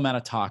minimal amount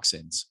of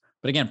toxins.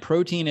 But again,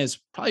 protein is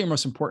probably your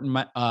most important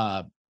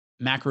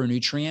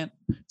macronutrient.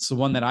 It's the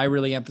one that I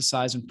really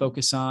emphasize and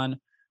focus on.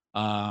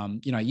 I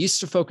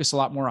used to focus a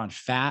lot more on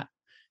fat.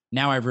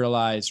 Now I've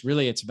realized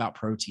really it's about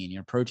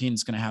protein. Protein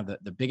is going to have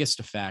the biggest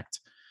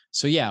effect.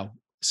 So yeah,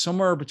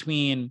 somewhere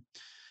between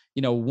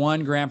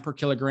 1 gram per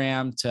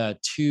kilogram to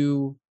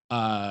 2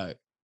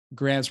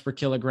 grams per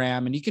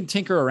kilogram. And you can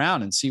tinker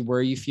around and see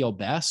where you feel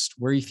best,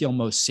 where you feel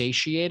most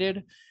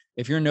satiated.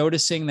 If you're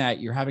noticing that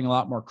you're having a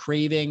lot more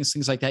cravings,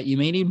 things like that, you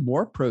may need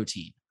more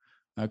protein.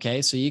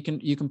 Okay. So you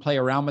can play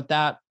around with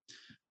that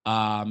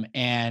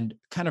and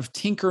kind of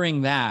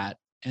tinkering that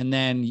and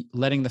then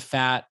letting the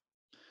fat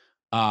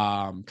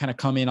kind of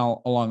come in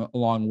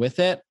along with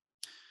it,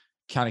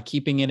 kind of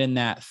keeping it in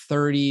that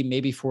 30,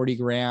 maybe 40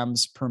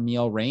 grams per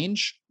meal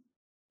range.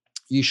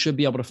 You should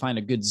be able to find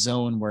a good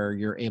zone where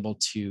you're able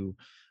to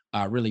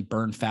really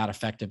burn fat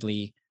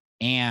effectively.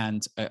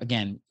 And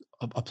again,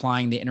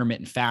 applying the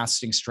intermittent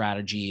fasting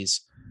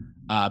strategies,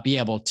 be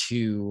able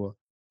to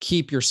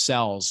keep your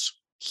cells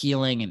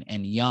healing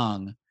and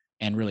young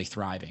and really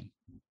thriving.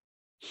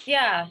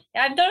 Yeah,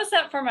 I've noticed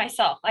that for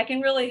myself. I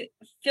can really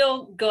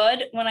feel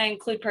good when I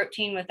include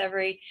protein with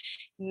every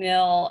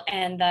meal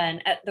and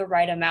then at the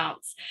right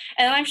amounts.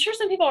 And I'm sure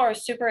some people are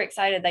super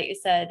excited that you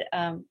said,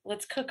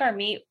 let's cook our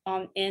meat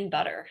in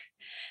butter.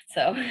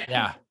 So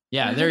yeah,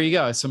 there you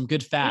go. Some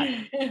good fat.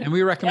 And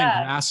we recommend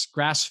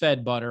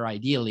grass-fed butter,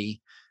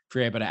 ideally, if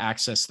you're able to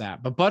access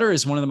that. But butter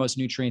is one of the most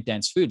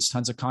nutrient-dense foods,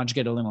 tons of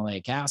conjugated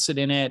linoleic acid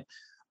in it.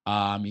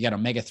 You got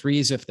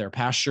omega-3s if they're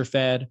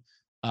pasture-fed.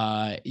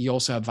 You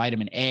also have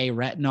vitamin A,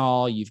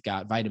 retinol. You've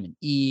got vitamin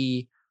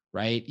E,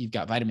 right? You've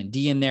got vitamin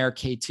D in there,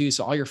 K2.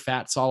 So all your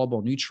fat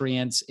soluble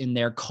nutrients in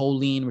there,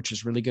 choline, which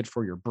is really good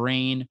for your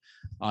brain,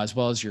 as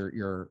well as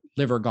your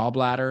liver,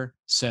 gallbladder.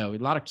 So a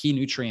lot of key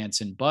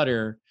nutrients in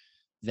butter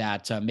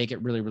that make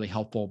it really, really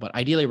helpful. But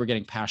ideally, we're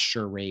getting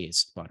pasture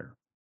raised butter.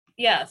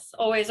 Yes,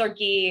 always, or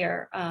ghee,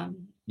 or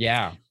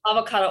Yeah,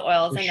 avocado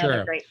oil is for another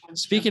sure. great one.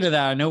 Speaking of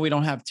that, I know we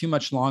don't have too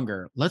much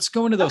longer. Let's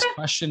go into those Okay.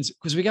 questions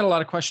because we got a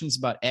lot of questions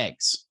about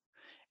eggs.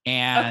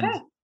 And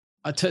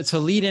Okay. to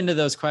lead into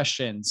those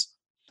questions,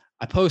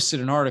 I posted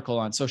an article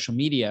on social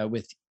media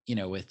with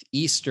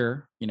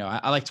Easter.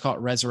 I like to call it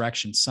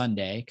Resurrection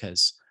Sunday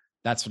because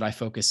that's what I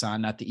focus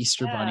on, not the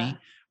Easter Yeah. bunny.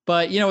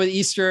 But with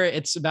Easter,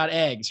 it's about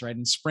eggs, right?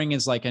 And spring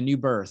is like a new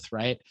birth,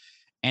 right?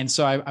 And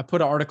so I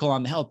put an article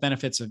on the health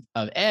benefits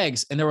of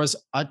eggs, and there was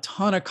a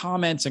ton of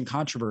comments and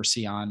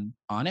controversy on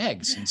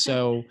eggs. And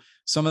so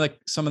some of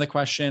the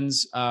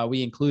questions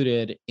we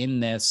included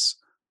in this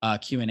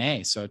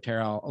Q&A. So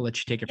Tara, I'll let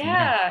you take it from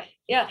there.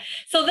 Yeah.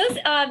 So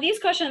these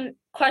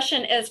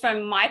question is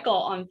from Michael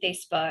on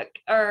Facebook,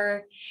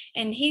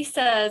 and he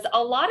says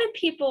a lot of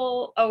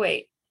people. Oh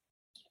wait.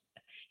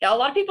 Yeah, a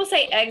lot of people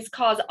say eggs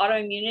cause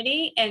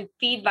autoimmunity and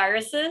feed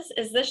viruses.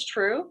 Is this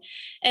true?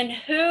 And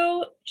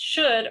who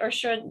should or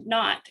should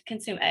not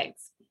consume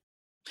eggs?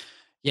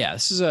 Yeah,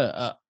 this is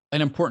an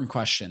important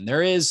question.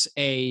 There is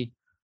a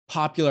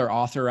popular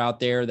author out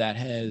there that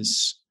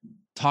has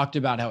talked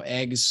about how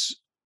eggs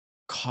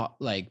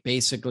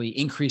basically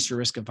increase your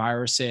risk of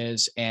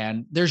viruses,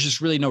 and there's just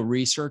really no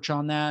research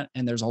on that.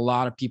 And there's a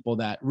lot of people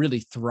that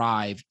really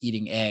thrive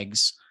eating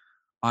eggs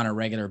on a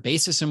regular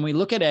basis. And we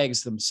look at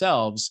eggs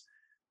themselves,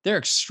 they're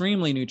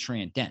extremely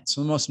nutrient dense.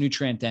 So the most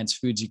nutrient dense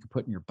foods you can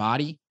put in your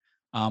body.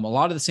 A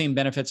lot of the same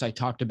benefits I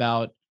talked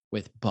about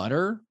with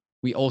butter,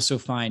 we also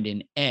find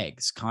in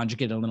eggs.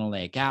 Conjugated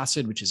linoleic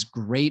acid, which is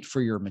great for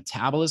your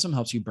metabolism,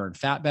 helps you burn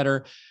fat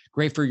better,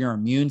 great for your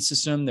immune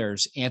system.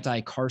 There's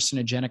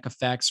anti-carcinogenic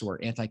effects or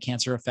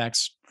anti-cancer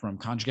effects from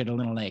conjugated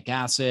linoleic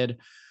acid.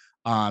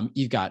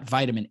 You've got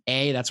vitamin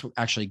A. That's what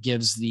actually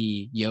gives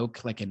the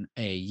yolk like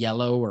a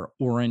yellow or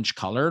orange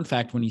color. In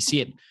fact, when you see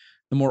it,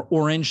 the more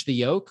orange the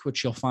yolk,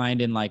 which you'll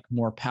find in like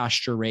more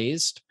pasture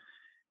raised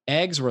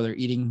eggs where they're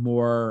eating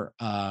more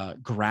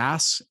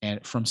grass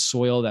and from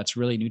soil that's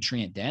really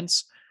nutrient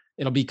dense,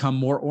 it'll become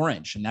more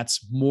orange. And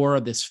that's more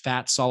of this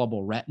fat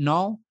soluble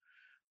retinol,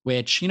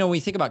 which, when we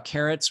think about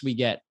carrots, we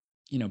get,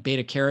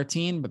 beta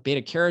carotene, but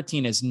beta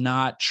carotene is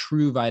not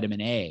true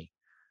vitamin A.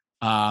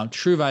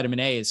 True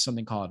vitamin A is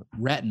something called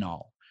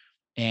retinol.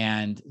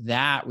 And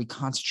that we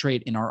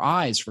concentrate in our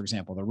eyes, for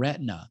example, the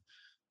retina.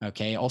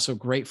 Okay. Also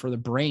great for the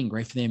brain,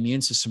 great for the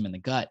immune system in the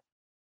gut.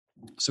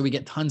 So we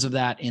get tons of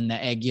that in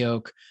the egg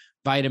yolk.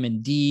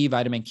 Vitamin D,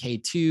 vitamin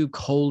K2,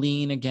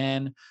 choline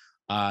again.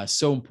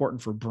 So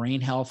important for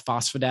brain health.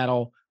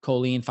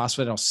 Phosphatidylcholine,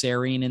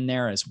 phosphatidylserine in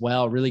there as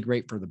well. Really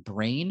great for the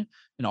brain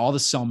and all the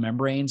cell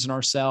membranes in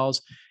our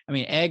cells. I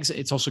mean, eggs,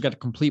 it's also got a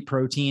complete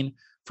protein.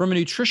 From a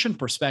nutrition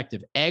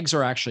perspective, eggs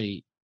are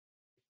actually,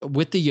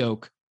 with the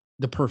yolk,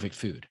 the perfect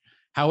food.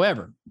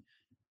 However,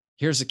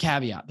 here's a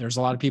caveat. There's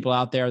a lot of people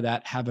out there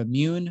that have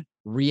immune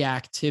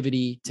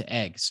reactivity to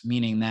eggs,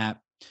 meaning that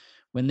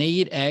when they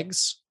eat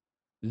eggs,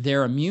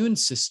 their immune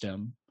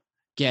system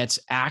gets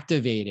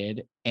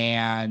activated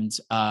and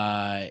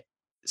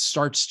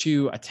starts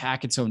to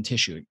attack its own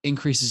tissue,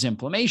 increases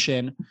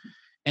inflammation.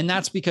 And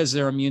that's because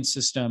their immune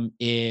system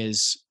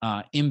is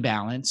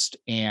imbalanced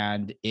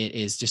and it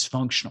is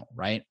dysfunctional,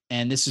 right?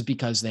 And this is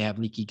because they have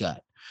leaky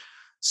gut.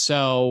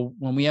 So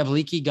when we have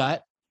leaky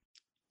gut,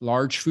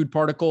 large food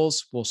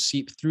particles will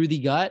seep through the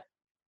gut,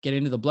 get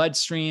into the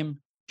bloodstream,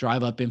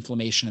 drive up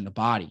inflammation in the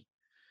body.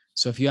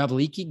 So if you have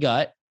leaky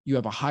gut, you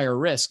have a higher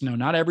risk. No,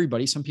 not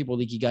everybody. Some people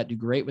leaky gut do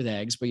great with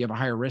eggs, but you have a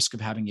higher risk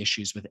of having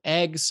issues with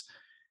eggs.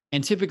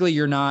 And typically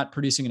you're not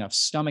producing enough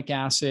stomach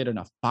acid,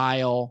 enough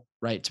bile,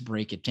 right, to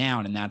break it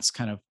down. And that's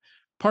kind of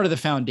part of the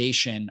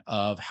foundation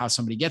of how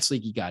somebody gets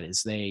leaky gut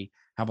is they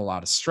have a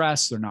lot of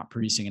stress. They're not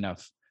producing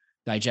enough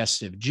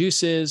digestive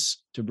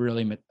juices to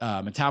really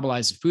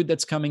metabolize the food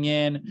that's coming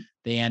in.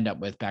 They end up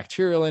with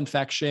bacterial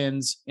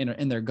infections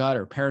in their gut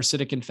or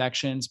parasitic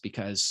infections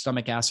because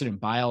stomach acid and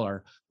bile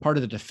are part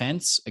of the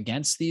defense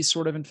against these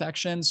sort of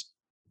infections.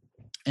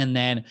 And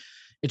then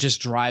it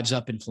just drives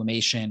up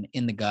inflammation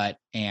in the gut,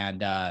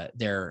 and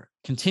they're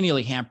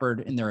continually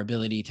hampered in their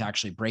ability to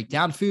actually break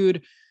down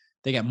food.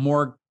 They get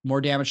more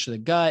damage to the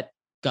gut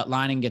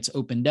lining gets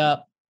opened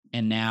up,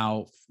 and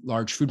now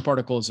large food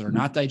particles that are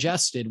not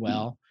digested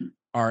well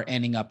are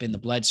ending up in the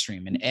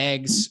bloodstream. And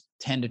eggs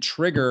tend to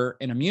trigger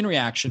an immune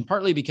reaction,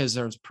 partly because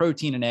there's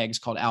protein in eggs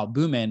called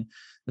albumin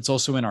that's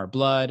also in our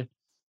blood.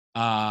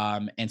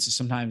 And so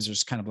sometimes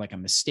there's kind of like a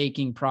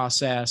mistaking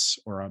process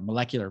or a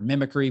molecular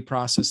mimicry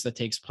process that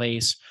takes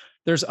place.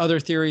 There's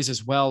other theories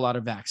as well. A lot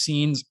of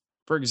vaccines,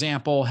 for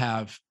example,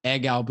 have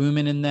egg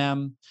albumin in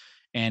them.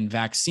 And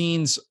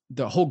vaccines,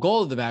 the whole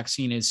goal of the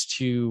vaccine is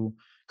to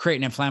create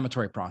an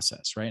inflammatory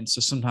process, right? And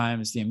so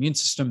sometimes the immune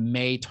system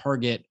may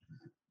target,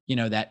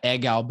 that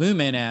egg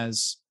albumin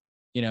as,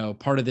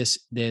 part of this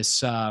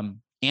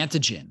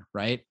antigen,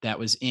 right? That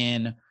was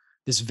in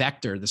this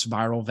vector, this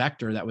viral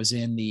vector that was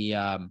in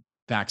the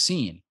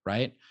vaccine,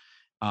 right?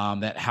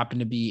 That happened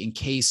to be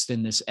encased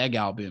in this egg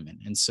albumin.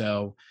 And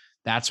so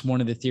that's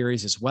one of the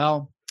theories as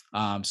well.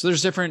 So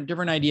there's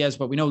different ideas,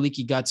 but we know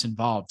leaky gut's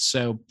involved.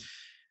 So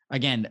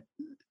again,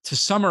 to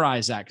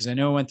summarize that, because I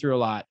know I went through a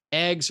lot,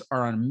 eggs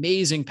are an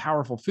amazing,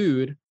 powerful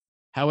food.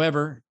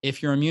 However,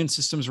 if your immune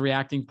system's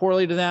reacting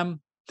poorly to them,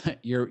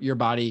 your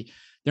body,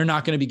 they're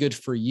not going to be good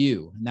for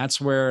you. And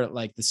that's where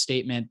like the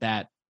statement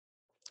that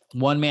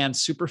one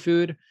man's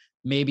superfood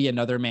may be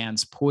another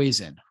man's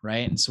poison,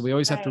 right? And so we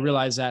always have to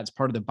realize that it's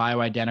part of the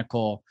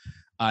bioidentical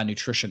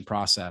nutrition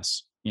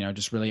process,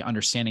 just really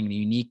understanding the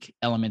unique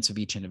elements of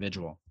each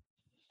individual.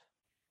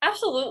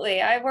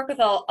 Absolutely. I work with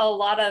a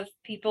lot of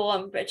people,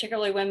 and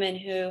particularly women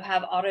who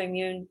have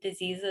autoimmune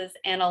diseases,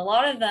 and a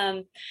lot of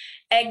them,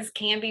 eggs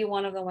can be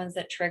one of the ones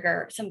that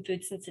trigger some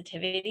food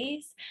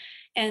sensitivities.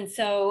 And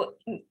so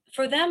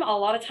for them, a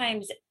lot of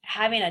times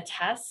having a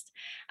test,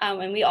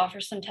 and we offer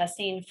some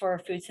testing for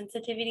food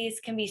sensitivities,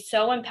 can be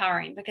so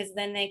empowering, because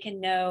then they can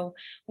know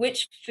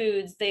which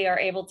foods they are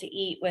able to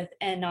eat with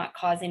and not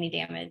cause any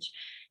damage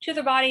to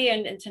their body,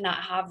 and to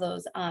not have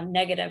those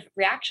negative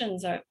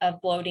reactions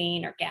of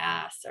bloating or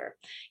gas or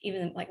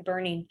even like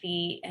burning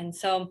feet. And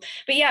so,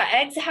 but yeah,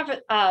 eggs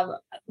have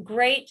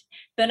great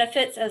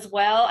benefits as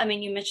well. I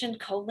mean, you mentioned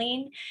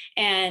choline,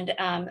 and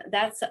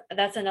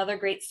that's another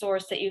great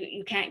source that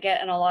you can't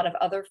get in a lot of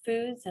other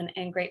foods,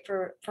 and great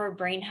for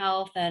brain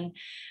health. And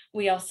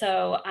we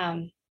also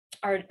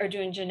are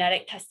doing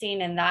genetic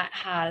testing, and that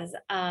has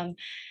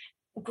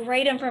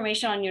great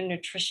information on your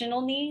nutritional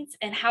needs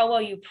and how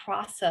well you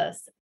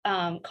process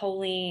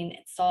choline,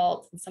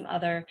 salts, and some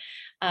other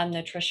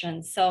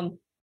nutrition. So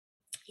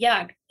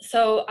yeah,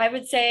 so I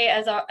would say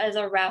as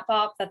a wrap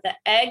up that the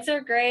eggs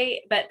are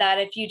great, but that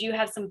if you do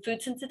have some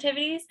food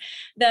sensitivities,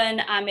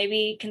 then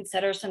maybe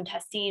consider some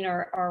testing,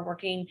 or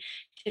working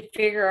to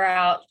figure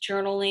out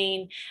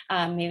journaling,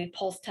 maybe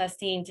pulse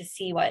testing to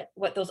see what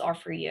those are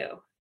for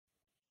you.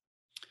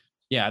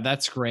 Yeah,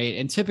 that's great.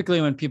 And typically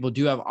when people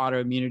do have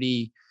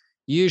autoimmunity,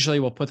 usually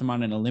we'll put them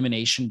on an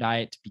elimination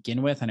diet to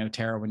begin with. I know,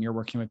 Tara, when you're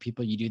working with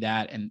people, you do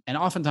that. And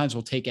oftentimes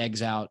we'll take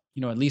eggs out,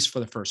 at least for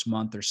the first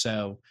month or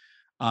so,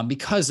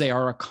 because they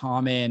are a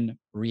common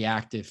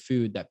reactive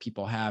food that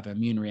people have,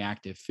 immune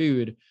reactive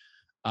food.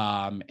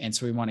 And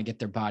so we want to get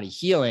their body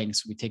healing.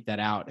 So we take that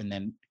out and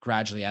then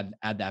gradually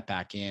add that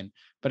back in.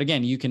 But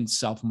again, you can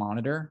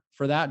self-monitor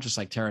for that. Just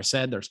like Tara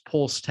said, there's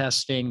pulse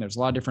testing. There's a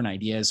lot of different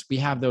ideas. We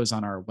have those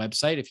on our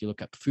website. If you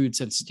look up food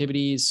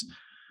sensitivities,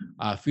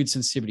 food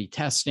sensitivity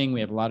testing, we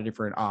have a lot of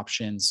different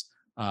options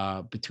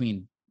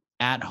between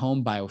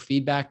at-home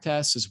biofeedback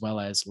tests as well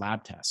as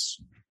lab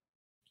tests.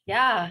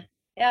 Yeah.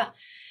 Yeah.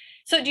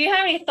 So do you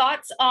have any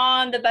thoughts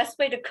on the best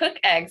way to cook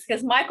eggs?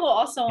 Because Michael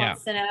also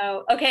wants to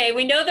know, okay,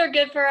 we know they're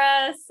good for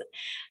us.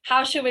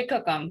 How should we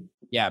cook them?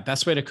 Yeah,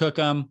 best way to cook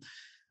them.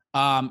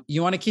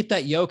 You want to keep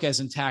that yolk as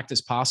intact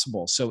as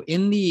possible. So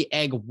in the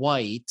egg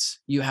white,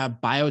 you have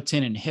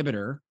biotin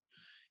inhibitor.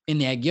 In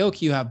the egg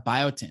yolk, you have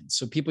biotin.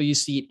 So people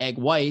used to eat egg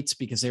whites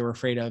because they were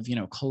afraid of,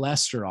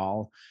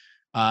 cholesterol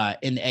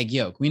in the egg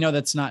yolk. We know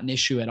that's not an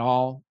issue at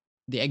all.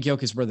 The egg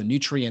yolk is where the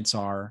nutrients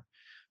are.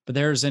 But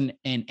there's an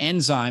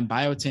enzyme,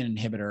 biotin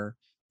inhibitor,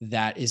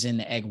 that is in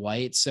the egg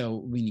white. So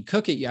when you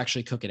cook it, you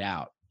actually cook it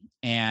out.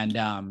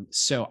 And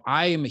so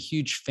I am a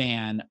huge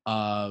fan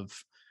of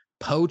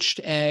poached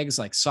eggs,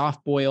 like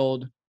soft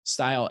boiled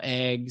style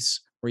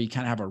eggs, where you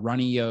kind of have a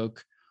runny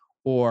yolk,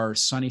 or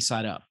sunny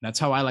side up. That's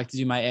how I like to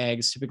do my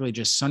eggs. Typically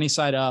just sunny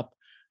side up,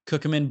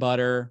 cook them in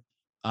butter,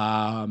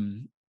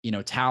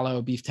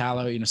 tallow, beef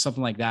tallow,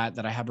 something like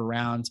that I have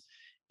around.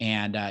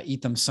 And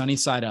eat them sunny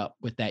side up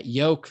with that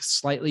yolk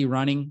slightly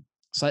runny.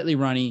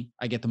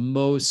 I get the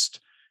most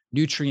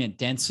nutrient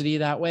density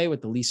that way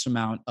with the least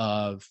amount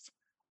of,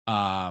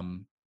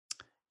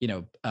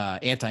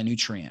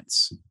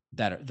 anti-nutrients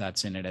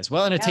that's in it as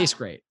well. And it tastes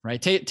great,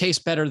 right?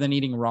 Tastes better than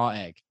eating raw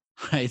egg,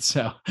 right?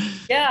 So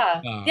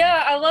yeah,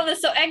 I love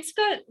this. So eggs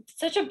got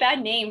such a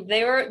bad name.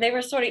 They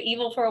were sort of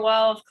evil for a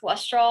while with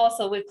cholesterol.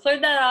 So we've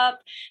cleared that up.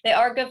 They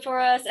are good for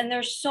us. And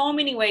there's so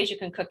many ways you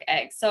can cook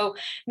eggs. So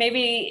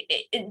maybe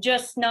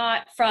just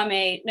not from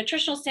a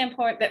nutritional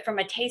standpoint, but from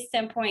a taste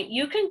standpoint,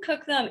 you can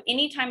cook them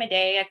any time of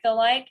day. I feel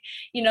like,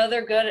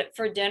 they're good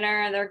for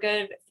dinner. They're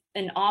good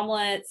in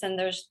omelets. And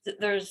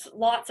there's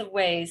lots of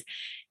ways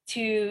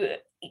to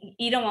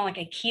eat them on like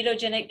a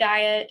ketogenic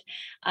diet,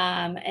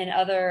 and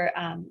other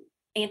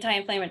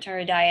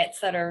anti-inflammatory diets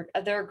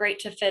they're great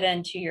to fit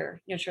into your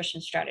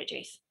nutrition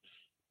strategies.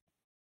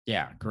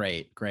 Yeah,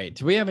 great.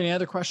 Do we have any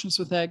other questions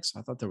with eggs?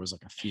 I thought there was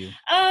like a few.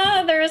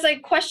 There is a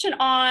question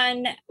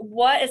on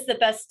what is the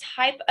best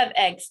type of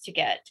eggs to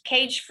get: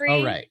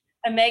 cage-free,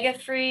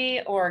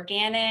 omega-free, or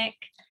organic?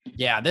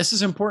 Yeah, this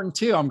is important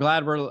too. I'm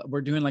glad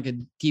we're doing like a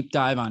deep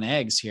dive on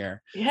eggs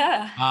here.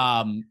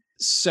 Yeah.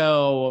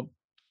 So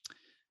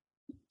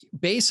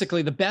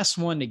basically the best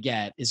one to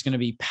get is going to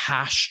be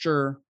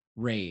pasture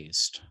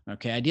raised.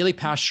 Okay. Ideally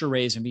pasture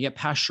raised. And if you get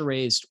pasture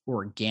raised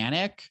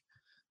organic,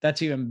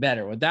 That's even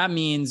better. What that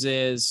means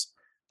is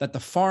that the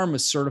farm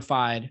was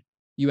certified,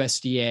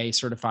 USDA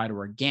certified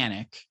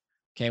organic,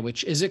 okay,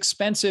 which is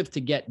expensive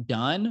to get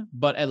done,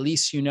 but at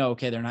least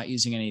okay, they're not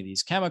using any of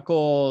these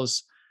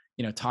chemicals,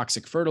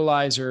 toxic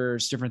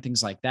fertilizers, different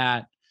things like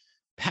that.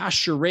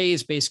 Pasture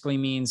raised basically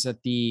means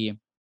that the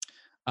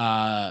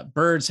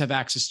birds have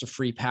access to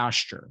free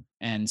pasture.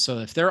 And so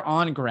if they're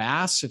on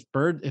grass, if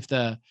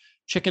the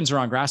chickens are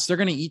on grass, they're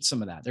going to eat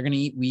some of that. They're going to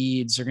eat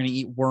weeds. They're going to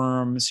eat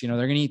worms. They're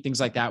going to eat things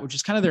like that, which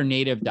is kind of their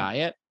native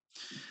diet.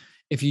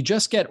 If you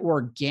just get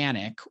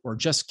organic or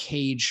just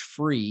cage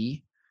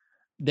free,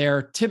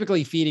 they're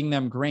typically feeding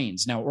them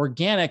grains. Now,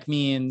 organic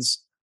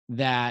means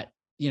that,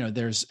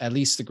 there's at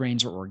least the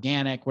grains are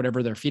organic,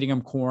 whatever they're feeding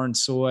them, corn,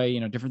 soy,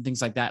 different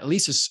things like that. At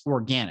least it's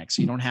organic.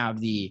 So you don't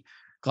have the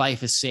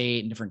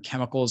glyphosate and different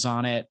chemicals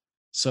on it.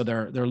 So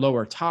they're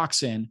lower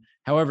toxin.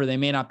 However, they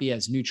may not be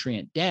as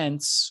nutrient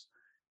dense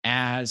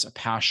as a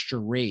pasture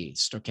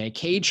raised. Okay.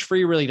 Cage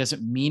free really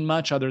doesn't mean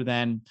much other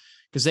than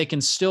because they can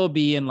still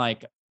be in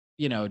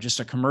just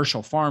a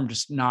commercial farm,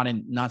 just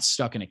not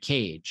stuck in a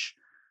cage.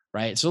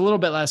 Right. So a little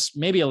bit less,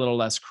 maybe a little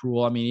less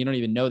cruel. I mean, you don't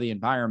even know the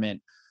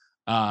environment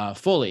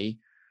fully.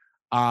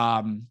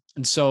 And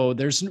so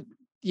there's,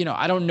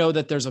 I don't know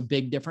that there's a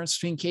big difference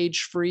between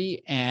cage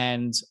free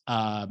and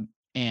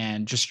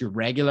just your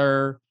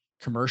regular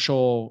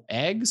commercial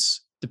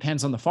eggs.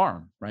 Depends on the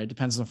farm, right?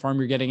 Depends on the farm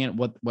you're getting in,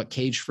 what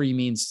cage free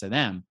means to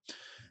them.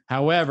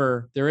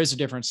 However, there is a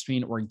difference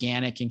between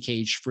organic and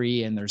cage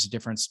free, and there's a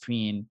difference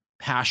between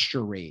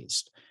pasture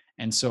raised.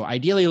 And so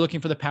ideally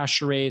looking for the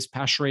pasture raised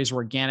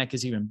organic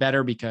is even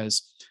better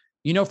because,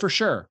 for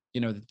sure,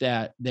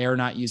 that they're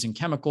not using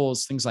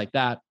chemicals, things like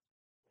that.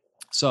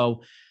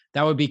 So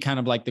that would be kind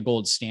of like the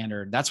gold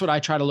standard. That's what I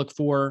try to look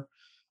for.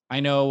 I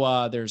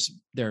know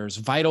there's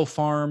Vital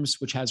Farms,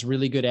 which has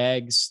really good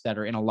eggs that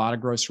are in a lot of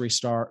grocery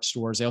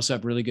stores. They also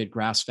have really good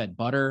grass-fed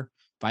butter,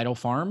 Vital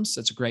Farms.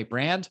 That's a great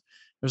brand.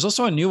 There's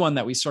also a new one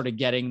that we started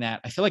getting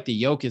that I feel like the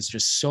yolk is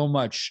just so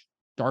much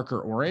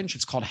darker orange.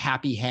 It's called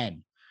Happy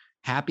Hen.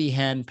 Happy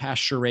Hen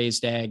pasture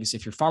raised eggs.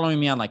 If you're following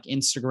me on like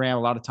Instagram, a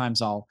lot of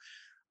times I'll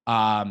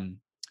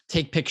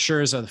take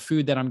pictures of the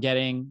food that I'm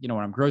getting, when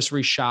I'm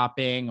grocery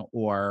shopping,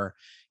 or,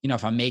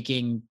 if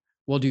I'm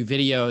we'll do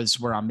videos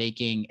where I'm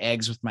making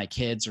eggs with my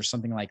kids or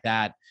something like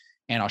that.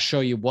 And I'll show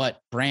you what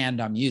brand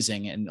I'm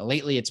using. And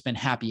lately it's been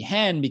Happy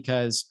Hen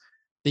because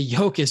the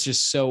yolk is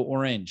just so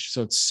orange.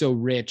 So it's so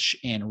rich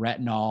in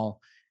retinol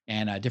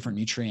and different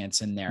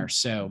nutrients in there.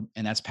 So,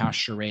 and that's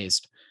pasture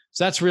raised.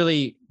 So that's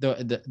really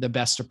the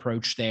best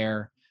approach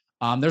there.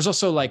 There's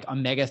also like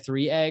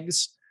omega-3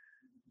 eggs,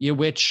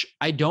 which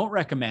I don't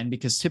recommend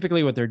because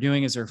typically what they're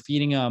doing is they're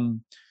feeding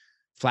them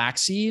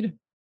flaxseed,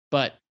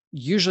 but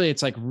usually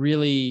it's like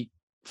really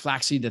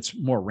flaxseed that's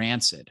more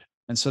rancid.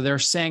 And so they're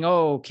saying,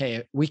 oh,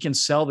 okay, we can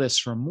sell this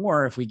for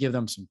more if we give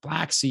them some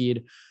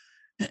flaxseed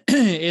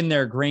in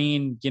their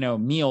grain,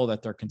 meal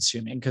that they're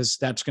consuming, because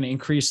that's going to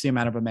increase the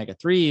amount of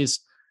omega-3s.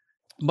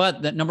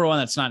 But that number one,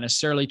 that's not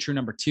necessarily true.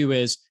 Number two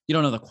is you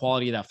don't know the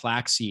quality of that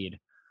flaxseed.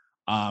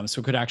 So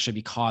it could actually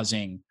be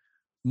causing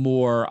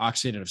more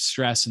oxidative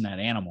stress in that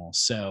animal.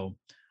 So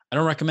I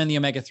don't recommend the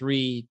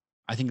omega-3.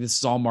 I think this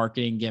is all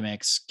marketing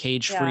gimmicks,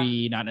 cage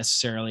free, not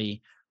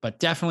necessarily, but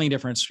definitely a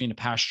difference between the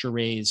pasture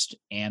raised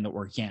and the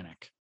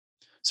organic.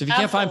 So if you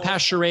can't find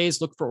pasture raised,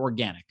 look for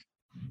organic.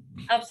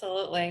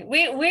 Absolutely.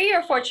 We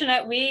are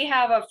fortunate. We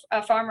have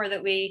a farmer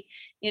that we,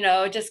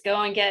 just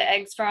go and get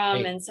eggs from.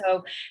 Right. And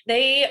so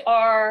they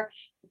are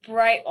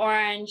bright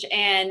orange.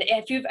 And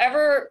if you've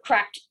ever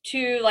cracked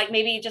two, like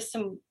maybe just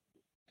some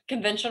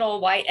conventional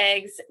white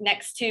eggs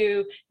next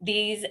to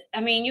these,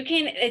 I mean,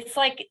 it's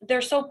like they're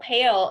so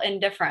pale in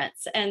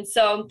difference. And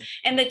so,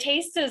 and the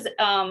taste is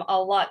a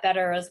lot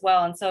better as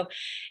well. And so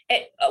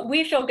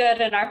we feel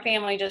good in our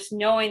family just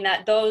knowing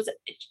that those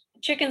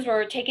chickens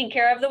were taken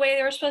care of the way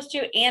they were supposed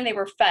to, and they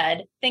were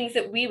fed things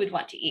that we would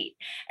want to eat,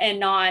 and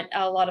not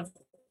a lot of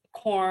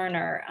corn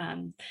or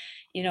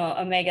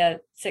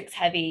omega-6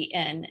 heavy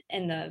in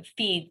the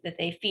feed that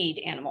they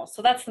feed animals.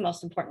 So that's the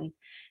most important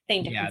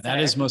thing to consider. That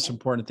is the most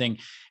important thing.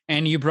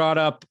 And you brought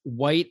up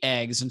white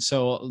eggs, and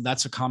so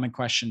that's a common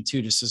question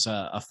too, just as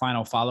a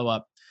final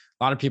follow-up.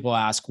 A lot of people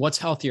ask, what's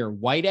healthier,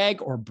 white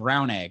egg or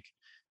brown egg?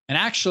 And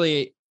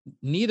actually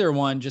neither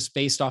one, just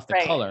based off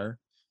the color.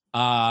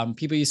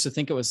 People used to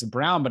think it was the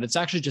brown, but it's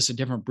actually just a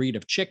different breed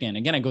of chicken.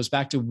 Again, it goes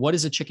back to what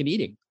is a chicken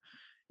eating?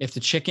 If the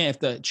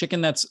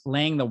chicken that's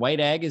laying the white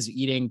egg is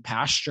eating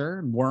pasture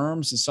and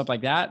worms and stuff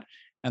like that,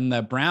 and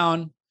the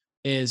brown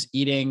is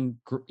eating,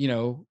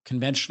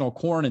 conventional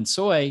corn and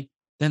soy,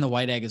 then the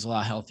white egg is a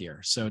lot healthier.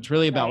 So it's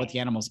really about what the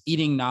animal's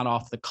eating, not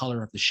off the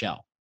color of the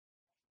shell.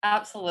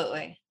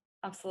 Absolutely.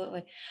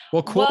 Absolutely.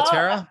 Well, cool,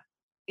 Tara.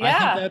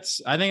 Yeah.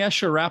 I think that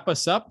should wrap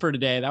us up for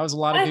today. That was a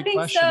lot of good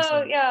questions. I think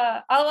so.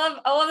 Yeah. I love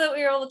that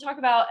we were able to talk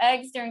about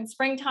eggs during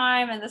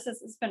springtime, and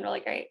it's been really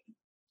great.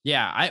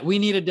 Yeah. We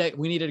needed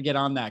to get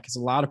on that because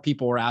a lot of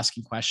people were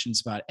asking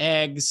questions about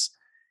eggs,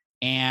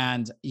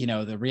 and,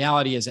 the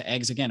reality is that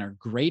eggs, again, are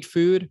great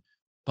food,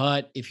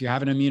 But if you're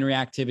having immune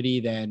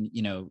reactivity, then,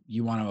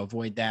 you want to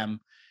avoid them.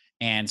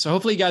 And so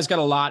hopefully you guys got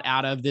a lot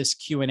out of this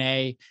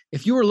Q&A.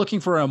 If you were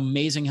looking for an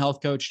amazing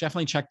health coach,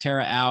 definitely check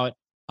Tara out.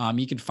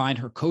 You can find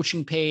her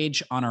coaching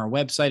page on our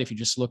website if you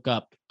just look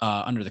up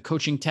under the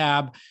coaching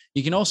tab.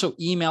 You can also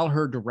email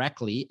her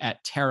directly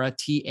at Tara,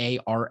 Tara,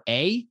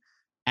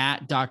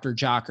 at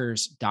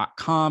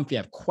drjockers.com. If you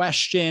have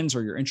questions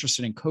or you're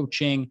interested in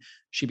coaching,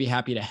 she'd be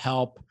happy to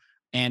help.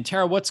 And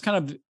Tara, what's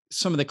kind of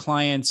some of the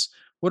clients,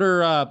 what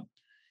are,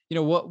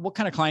 what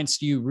kind of clients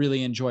do you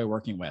really enjoy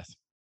working with?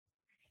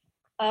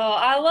 Oh,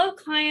 I love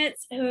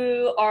clients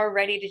who are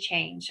ready to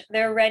change.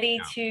 They're ready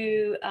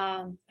to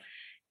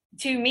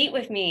meet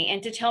with me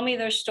and to tell me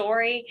their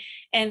story,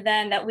 and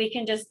then that we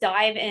can just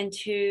dive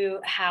into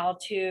how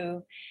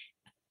to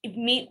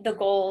meet the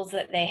goals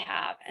that they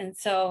have. And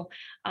so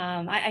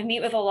I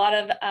meet with a lot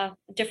of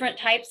different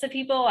types of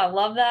people. I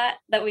love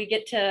that we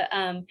get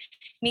to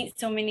meet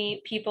so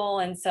many people.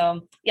 And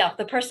so, yeah,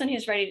 the person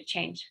who's ready to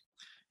change.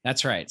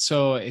 That's right.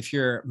 So if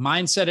your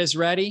mindset is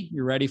ready,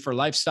 you're ready for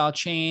lifestyle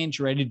change,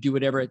 you're ready to do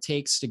whatever it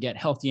takes to get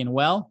healthy and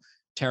well,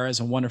 Tara is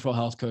a wonderful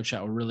health coach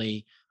that will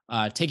really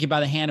take you by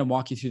the hand and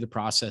walk you through the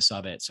process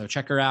of it. So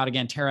check her out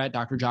again, Tara at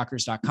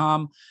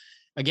drjockers.com.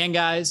 Again,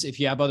 guys, if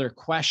you have other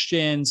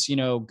questions,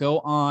 go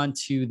on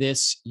to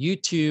this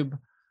YouTube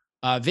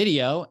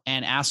video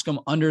and ask them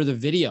under the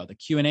video, the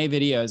Q&A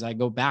videos. I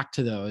go back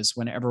to those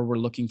whenever we're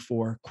looking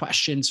for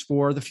questions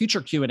for the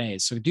future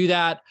Q&As. So do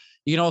that.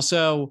 You can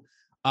also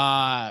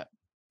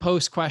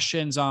post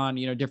questions on,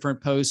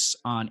 different posts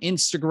on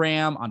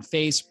Instagram, on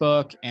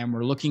Facebook, and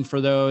we're looking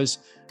for those,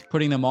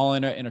 putting them all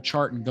in a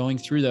chart and going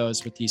through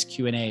those with these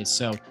Q&As.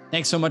 So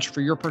thanks so much for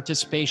your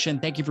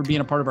participation. Thank you for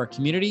being a part of our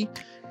community.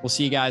 We'll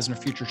see you guys in a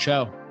future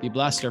show. Be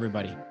blessed,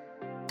 everybody.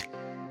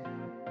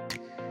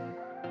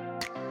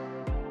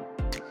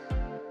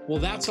 Well,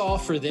 that's all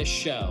for this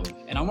show.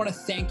 And I want to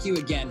thank you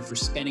again for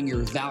spending your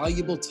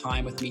valuable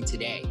time with me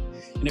today.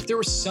 And if there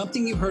was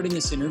something you heard in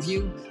this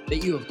interview that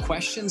you have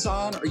questions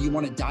on or you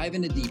want to dive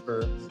into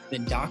deeper,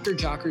 then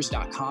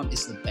drjockers.com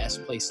is the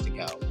best place to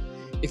go.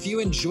 If you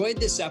enjoyed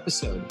this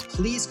episode,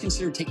 please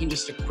consider taking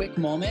just a quick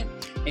moment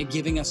and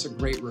giving us a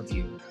great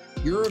review.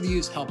 Your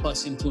reviews help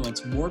us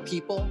influence more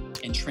people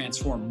and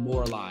transform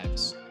more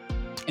lives.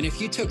 And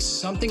if you took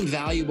something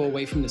valuable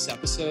away from this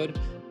episode,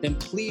 then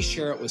please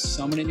share it with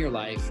someone in your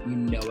life you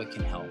know it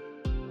can help.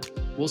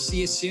 We'll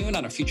see you soon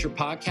on a future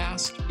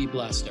podcast. Be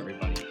blessed,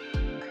 everybody.